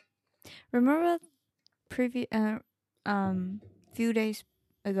remember few days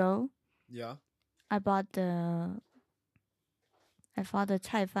ago, yeah, I bought the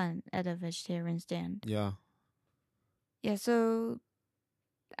cai fan at a vegetarian stand. Yeah. Yeah, so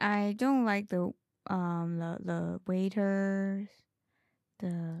I don't like the waiters,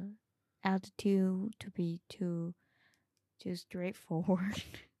 the attitude to be too straightforward.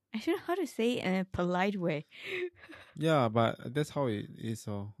 I don't know how to say it in a polite way. Yeah, but that's how it is.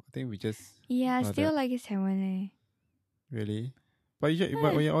 So I think we just I still like it Taiwanese. Really, but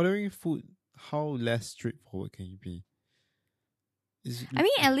but when you're ordering food, how less straightforward can you be? I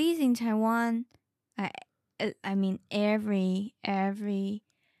mean, at least in Taiwan, I mean, every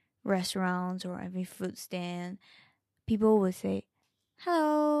restaurant or every food stand, people would say,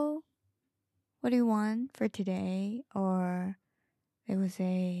 "Hello, what do you want for today?" Or they would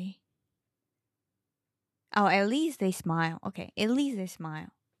say, "Oh, at least they smile." Okay, at least they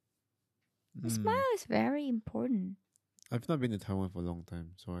smile. The smile is very important. I've not been to Taiwan for a long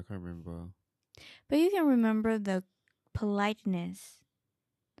time, so I can't remember. But you can remember the politeness,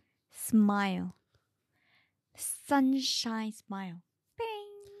 smile, sunshine smile. Bing.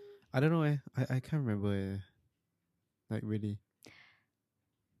 I don't know. I can't remember. Like really.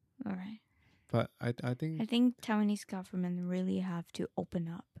 All right. But I think I think Taiwanese government really have to open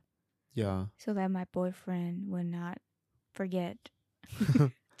up yeah. so that my boyfriend will not forget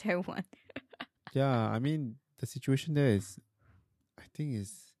Taiwan. Yeah, I mean the situation there is, I think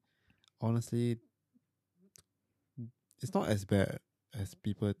is honestly, it's not as bad as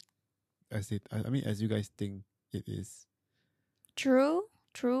people as it. I mean, as you guys think it is. True.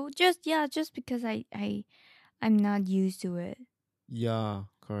 Just because I'm not used to it. Yeah,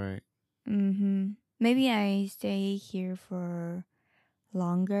 correct. Maybe I stay here for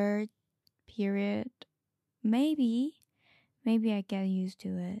longer period. Maybe I get used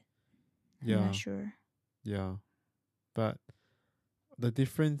to it. Yeah, I'm not sure. yeah. But the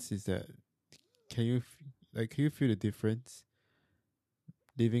difference is that can you feel the difference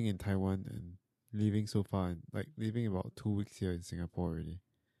living in Taiwan and living so far and like living about 2 weeks here in Singapore already?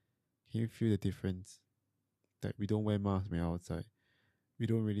 Can you feel the difference that we don't wear masks when we're outside? We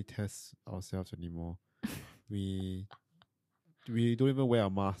don't really test ourselves anymore. we don't even wear our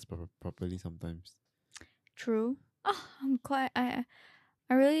masks properly sometimes. True. Oh, I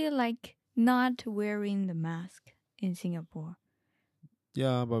really like not wearing the mask in Singapore.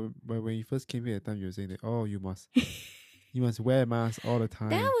 Yeah, but when you first came here at the time, you were saying that, oh, you must wear a mask all the time.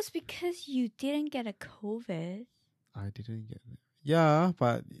 That was because you didn't get a COVID. I didn't get it. Yeah,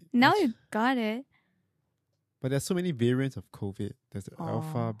 but Now you got it. But there's so many variants of COVID. There's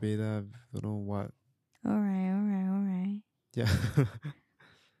alpha, Oh. beta, don't know what. All right. Yeah.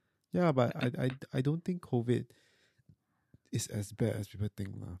 Yeah, but I don't think COVID is as bad as people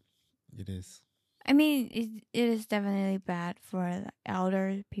think lah. It is. I mean, it is definitely bad for the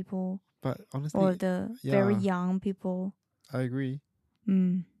elder people But honestly, or the very young people. I agree.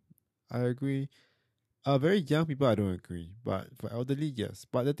 Mm. I agree. Very young people, I don't agree. But for elderly, yes.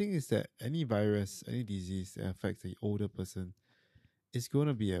 But the thing is that any virus, any disease that affects the older person, it's going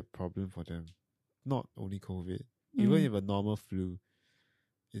to be a problem for them. Not only COVID. Even if a normal flu,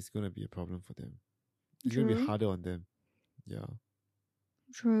 it's going to be a problem for them. It's going to be harder on them. Yeah.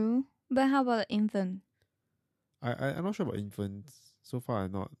 True. But how about the infant? I'm not sure about infants. So far,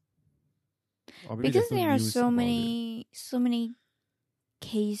 I'm not. Because there are so many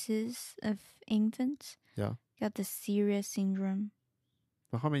cases of infants. Yeah. Got the serious syndrome.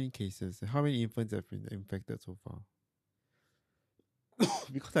 But how many cases? How many infants have been infected so far?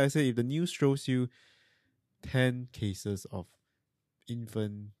 Because I say if the news shows you 10 cases of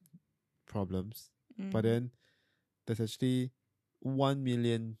infant problems, but then there's actually 1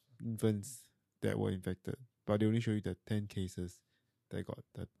 million infants that were infected, but they only show you the 10 cases that got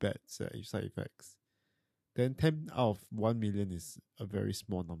the bad side effects. Then 10 out of 1 million is a very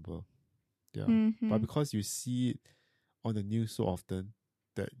small number. Yeah. But because you see it on the news so often,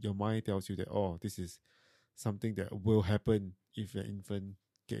 that your mind tells you that, oh, this is something that will happen if an infant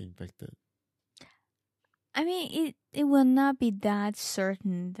get infected. I mean, it will not be that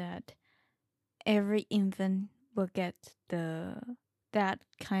certain that every infant will get that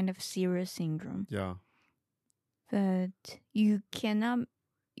kind of serious syndrome. Yeah. But you can't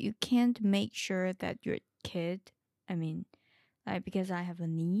make sure that your kid, I mean, like, because I have a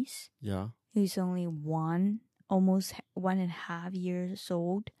niece. Yeah. Who's only almost 1.5 years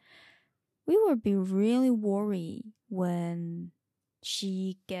old. We would be really worried when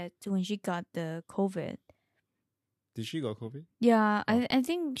she got the COVID. Did she got COVID? Yeah, oh. I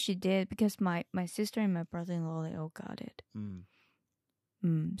think she did because my sister and my brother-in-law, they all got it.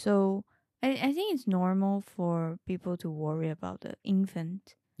 So I think it's normal for people to worry about the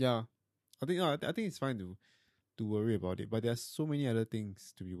infant. Yeah, I think it's fine to worry about it, but there's so many other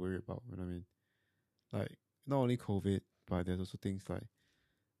things to be worried about. You know what I mean? Like not only COVID, but there's also things like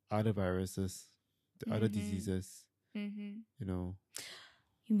other viruses, other diseases. You know.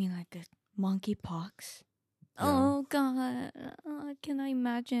 You mean like the monkeypox? Yeah. Oh God, I cannot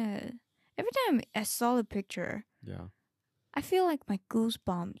imagine it. Every time I saw the picture, I feel like my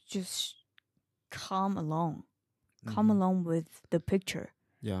goosebumps just come along with the picture.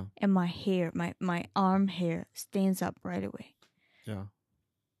 Yeah. And my hair, my arm hair stands up right away. Yeah.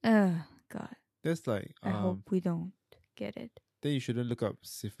 Oh God. There's like I hope we don't get it. then you shouldn't look up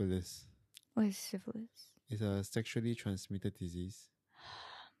syphilis. What is syphilis? It's a sexually transmitted disease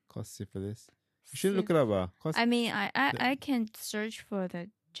called syphilis. You shouldn't look it up, cause I mean, I can search for the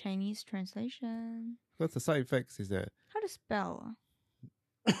Chinese translation. because the side effects is that How to spell?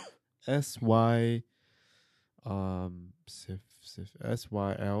 SY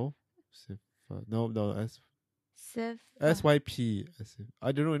SYL no SYP.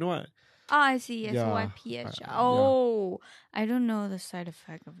 I don't know. You know what? Oh, I see. Yeah, SYPH. yeah. Oh, I don't know the side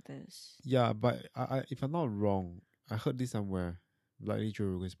effect of this. Yeah, but I if I'm not wrong, I heard this somewhere, likely Joe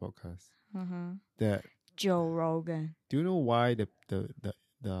Rogan's podcast. That Joe Rogan. do you know why the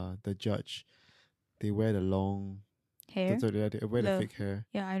judge they wear the long Hair? so they wear the fake hair?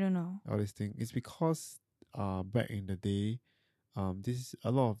 Yeah, I don't know. All this thing. It's because back in the day, this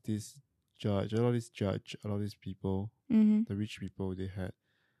a lot of these people, Mm-hmm. the rich people, they had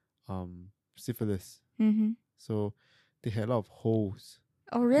syphilis. Mm-hmm. So they had a lot of holes.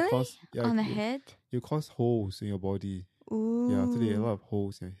 Oh, really? Because, yeah, On the head? You cause holes in your body. Ooh. Yeah, so they had a lot of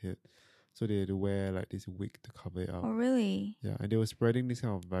holes in your head. So they had to wear like this wig to cover it up. Oh, really? Yeah, and they were spreading this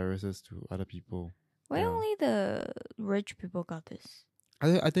kind of viruses to other people. Why Yeah. only the rich people got this? I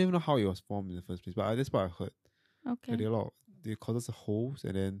don't even know how it was formed in the first place, but that's what I heard. Okay. That they caused us holes,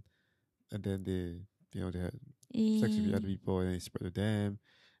 and then they they had sex with other people, and then it spread to them,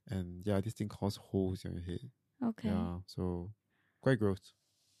 and yeah, this thing caused holes in your head. Okay. Yeah, so quite gross.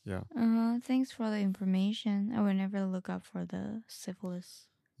 Yeah. Thanks for the information. I will never look up for the syphilis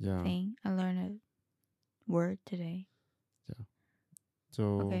Yeah. thing. I learned a word today.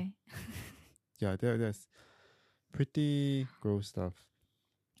 So Okay. yeah, that's pretty gross stuff.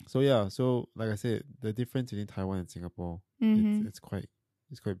 So yeah, so like I said, the difference between Taiwan and Singapore, Mm-hmm. it's quite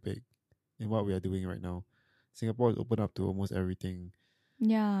big in what we are doing right now. Singapore is open up to almost everything.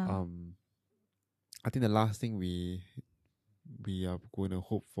 Yeah. I think the last thing we are going to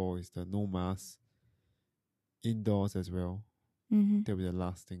hope for is the no mask indoors as well. Mm-hmm. That'll be the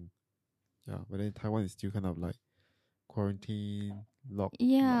last thing. Yeah, but then Taiwan is still kind of like quarantine,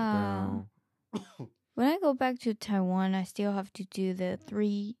 lockdown. When I go back to Taiwan, I still have to do the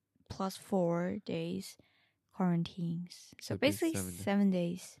 3+4 days quarantines. So basically 7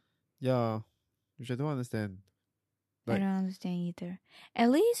 days. Yeah, which I don't understand. I don't understand either. At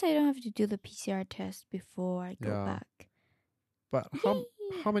least I don't have to do the PCR test before I go back. But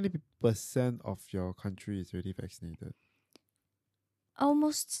how many % of your country is already vaccinated?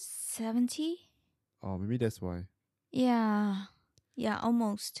 Almost 70. Oh, maybe that's why. Yeah,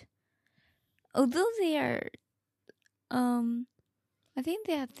 almost. Although they are, I think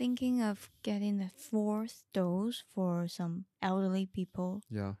they are thinking of getting the 4th dose for some elderly people.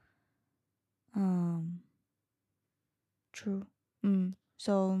 Yeah. True.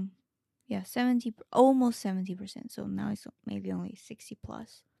 So, yeah, almost 70%. So now it's maybe only 60+.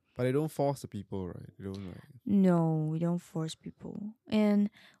 But they don't force the people, right? They don't like. No, we don't force people, and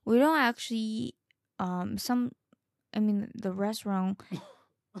we don't actually. The restaurant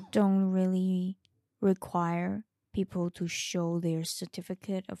don't really require people to show their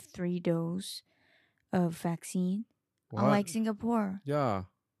certificate of 3 doses of vaccine. What? Unlike Singapore. Yeah.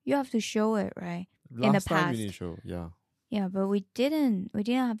 You have to show it, right? Last in the time past. we didn't show, yeah. Yeah, but we didn't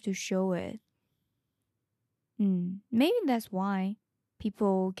have to show it. Maybe that's why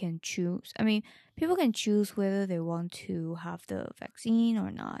people can choose. I mean, people can choose whether they want to have the vaccine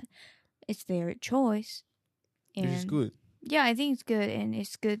or not. It's their choice. Which is good. Yeah, I think it's good, and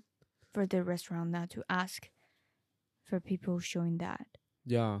it's good for the restaurant not to ask for people showing that.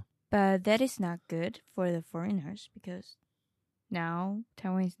 Yeah. But that is not good for the foreigners because now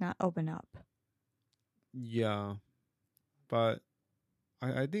Taiwan is not open up. Yeah. But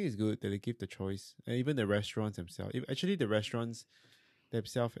I think it's good that they give the choice. And even the restaurants themselves. The restaurants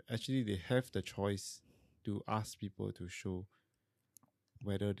themselves, they have the choice to ask people to show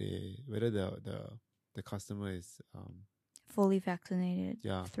whether the customer is fully vaccinated.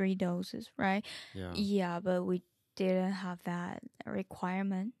 Yeah. 3 doses, right? Yeah. Yeah, but we didn't have that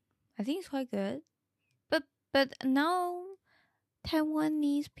requirement. I think it's quite good. But now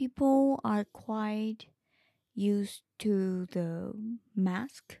Taiwanese people are quite used to the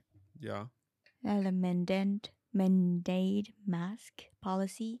mask. Yeah. The mandate mask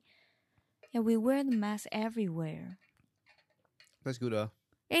policy. Yeah, we wear the mask everywhere. That's good,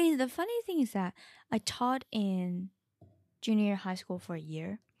 Hey, the funny thing is that I taught in junior high school for a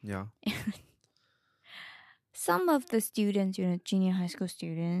year. Yeah. Some of the students, junior high school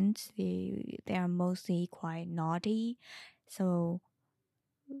students, they are mostly quite naughty. So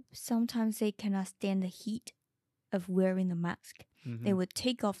sometimes they cannot stand the heat. of wearing the mask. They would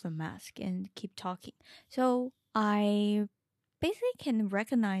take off the mask and keep talking. So I basically can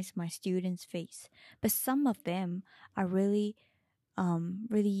recognize my students' face, but some of them are really,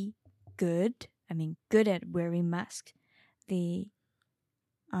 really good. I mean, good at wearing masks. They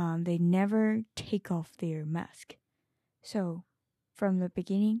never take off their mask. So from the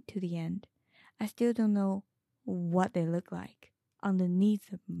beginning to the end, I still don't know what they look like underneath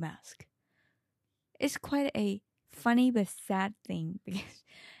the mask. It's quite a funny but sad thing because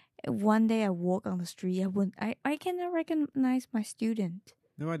one day I walk on the street, I cannot recognize my student.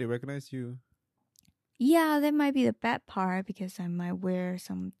 No, they recognize you. Yeah, that might be the bad part because I might wear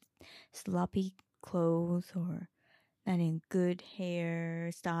some sloppy clothes or not in good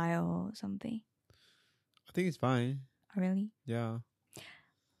hairstyle or something. I think it's fine. Oh, really? Yeah.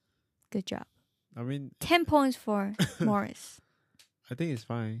 Good job. I mean, 10 points for Morris. I think it's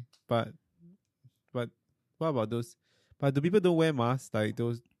fine. But what about those? But do people don't wear masks? Like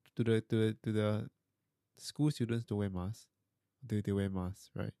those to the school students don't wear masks. They wear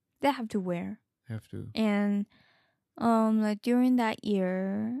masks, right? They have to wear. Have to. And like during that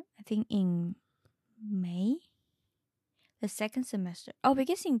year, I think in May, the second semester. Oh,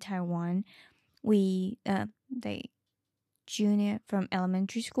 because in Taiwan, we they junior from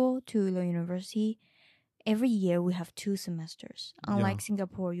elementary school to the university, every year we have 2 semesters. Unlike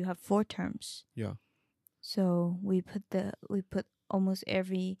Singapore, you have 4 terms. Yeah. So we put almost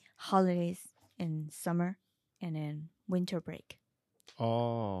every holidays in summer and then winter break.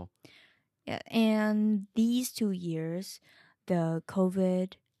 Oh. Yeah, and these 2 years, the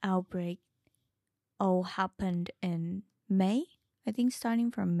COVID outbreak all happened in May. I think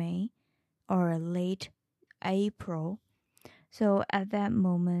starting from May or late April. So at that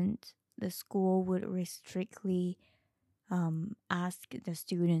moment, the school would strictly ask the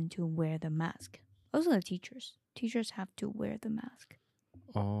student to wear the mask. Also the teachers. Teachers have to wear the mask.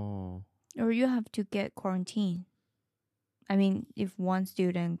 Oh. Or you have to get quarantine. I mean, if one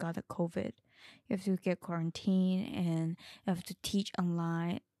student got a COVID, you have to get quarantine and you have to teach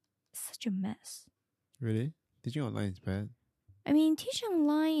online. It's such a mess. Really? Teaching online is bad. I mean, teaching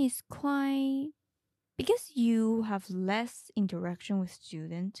online is quite... Because you have less interaction with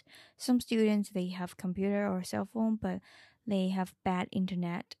students. Some students, they have computer or cell phone, but they have bad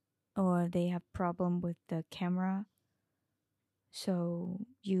internet or they have problem with the camera. So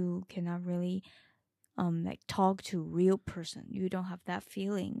you cannot really like talk to real person. You don't have that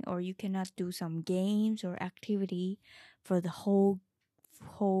feeling, or you cannot do some games or activity for the whole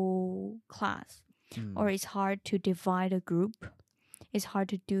class. Or it's hard to divide a group. It's hard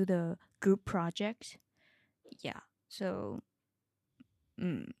to do the group project. Yeah. So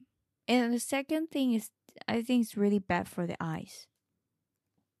and the second thing is, I think it's really bad for the eyes.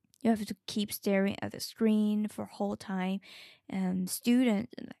 You have to keep staring at the screen for whole time, and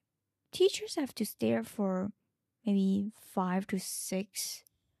teachers have to stare for maybe 5 to 6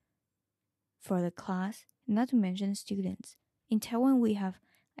 for the class. Not to mention students. In Taiwan, we have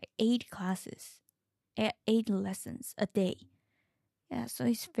like 8 classes, 8 lessons a day. Yeah, so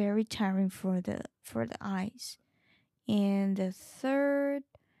it's very tiring for the eyes. And the third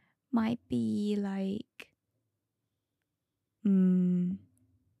might be like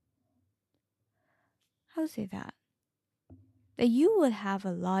how to say that you would have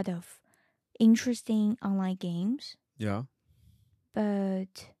a lot of interesting online games. Yeah.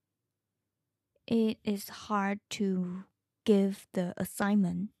 But it is hard to give the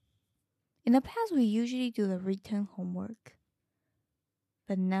assignment. In the past, we usually do the written homework.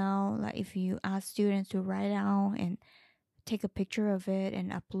 But now, like if you ask students to write down and take a picture of it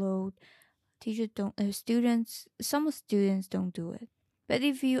and upload, some students don't do it. But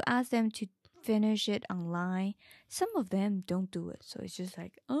if you ask them to finish it online, some of them don't do it. So it's just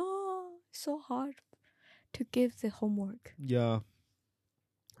like, oh, it's so hard to give the homework. Yeah.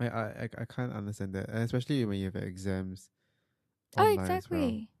 I can't understand that, and especially when you have exams. Oh,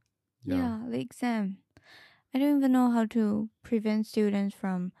 exactly. Well. Yeah, the exam. I don't even know how to prevent students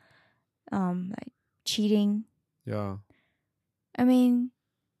from like cheating. Yeah. I mean,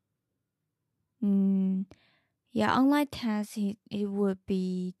 yeah, online tests, it would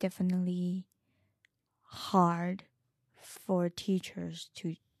be definitely hard for teachers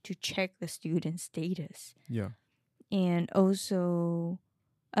to check the student status. Yeah. And also,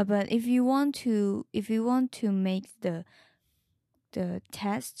 but if you want to make the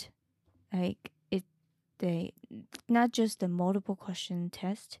test, like not just the multiple question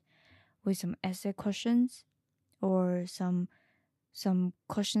test with some essay questions or some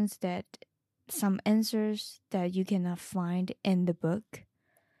questions some answers that you cannot find in the book.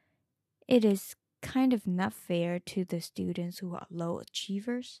 It is kind of not fair to the students who are low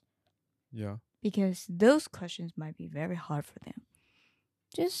achievers Yeah. because those questions might be very hard for them.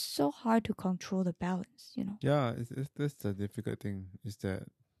 Just so hard to control the balance, you know. Yeah, that's the difficult thing is that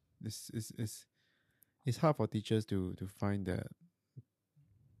it's hard for teachers to find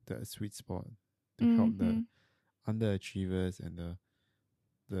that sweet spot to help the underachievers and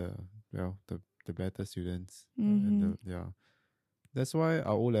the better students and that's why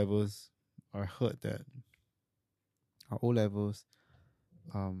our O levels. I heard that our O levels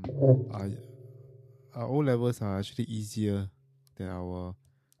are our O levels are actually easier than our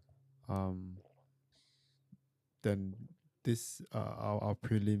than this our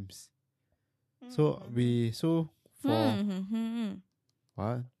prelims. So for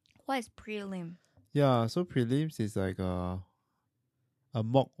what? What is prelim? Yeah, so prelims is like a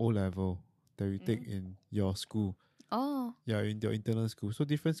mock O level that you take in your school. Oh. Yeah, in your internal school. So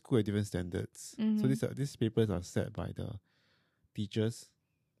different school have different standards. So these papers are set by the teachers.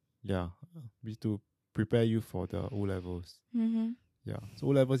 Yeah, to prepare you for the O levels. Yeah, so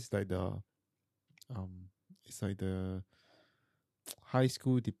O levels is like it's like the high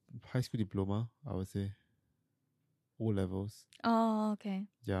school diploma. I would say O levels. Oh, okay.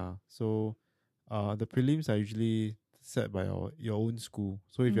 Yeah, so the prelims are usually set by your own school.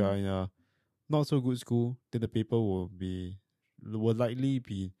 So if you are in a not so good school, then the paper will likely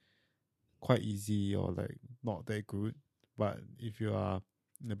be quite easy or like not that good. But if you are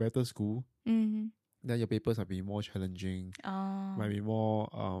in a better school, then your papers might be more challenging. Might be more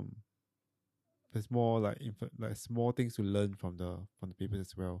there's more like like small things to learn from the papers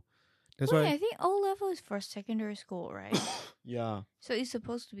as well. That's why I think O level is for secondary school, right? yeah. So it's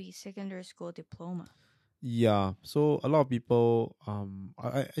supposed to be secondary school diploma. Yeah. So a lot of people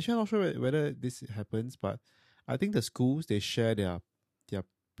I actually not sure whether this happens, but I think the schools they share their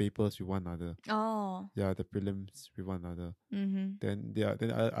papers with one another. Oh. Yeah, the prelims with one another. Then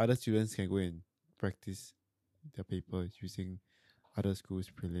other students can go and practice their paper using other schools'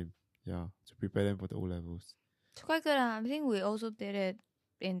 prelim. Yeah, to prepare them for the O levels. It's quite good. I think we also did it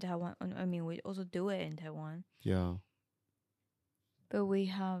in Taiwan. I mean, we also do it in Taiwan. Yeah. But we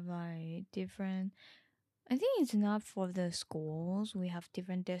have like different. I think it's not for the schools. We have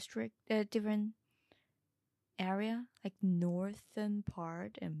different different area, like northern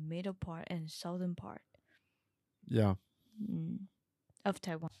part and middle part and southern part. Yeah. Of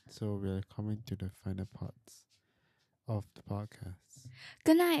Taiwan. So we're coming to the final parts of the podcast.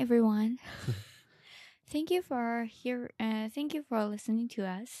 Good night, everyone. Thank you for thank you for listening to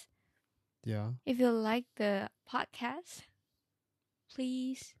us. Yeah. If you like the podcast,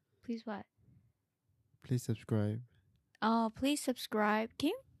 please what? Please subscribe. Oh, please subscribe. Can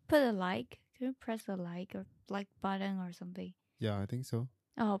you put a like? Can you press the like or like button or something? Yeah, I think so.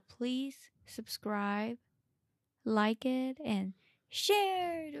 Oh, please subscribe, like it, and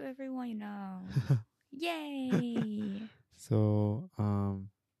share to everyone you know. Yay! So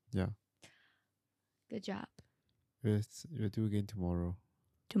yeah. Good job. We'll do again tomorrow.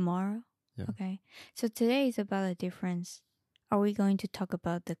 Tomorrow? Yeah. Okay. So today is about a difference. Are we going to talk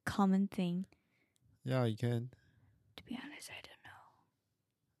about the common thing? Yeah, you can. To be honest, I don't know.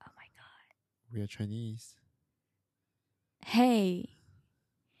 Oh my god. We are Chinese. Hey.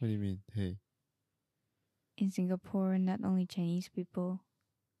 What do you mean? Hey. In Singapore, not only Chinese people.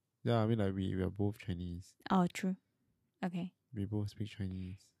 Yeah, I mean like we are both Chinese. Oh, true. Okay. We both speak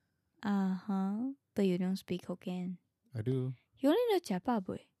Chinese. Uh-huh. But you don't speak Hokkien. I do. You only know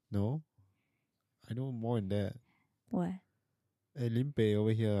Jiababui. No? I know more than that. What? Hey, Limpei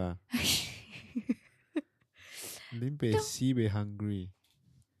over here. Limpei is sibei hungry.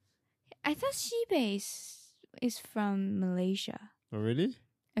 I thought Xibei is from Malaysia. Oh, really?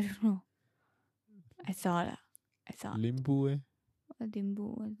 I don't know. I thought. Limbu, eh? What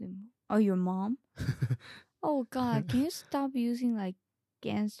Limbu? Oh, your mom? Oh, God. Can you stop using, like,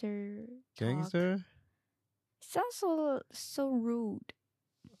 gangster talk? Gangster? Sounds so rude.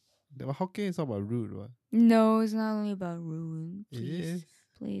 The Hokkien is not about rude, what? No, it's not only about rude. It is.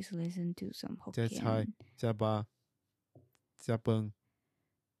 Please listen to some Jia cai, Hokkien. jia ba, jia peng.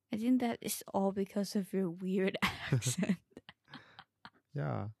 I think that is all because of your weird accent.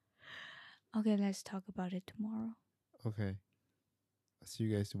 Yeah. Okay, let's talk about it tomorrow. Okay. See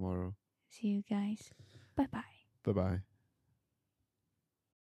you guys tomorrow. See you guys. Bye-bye. Bye-bye.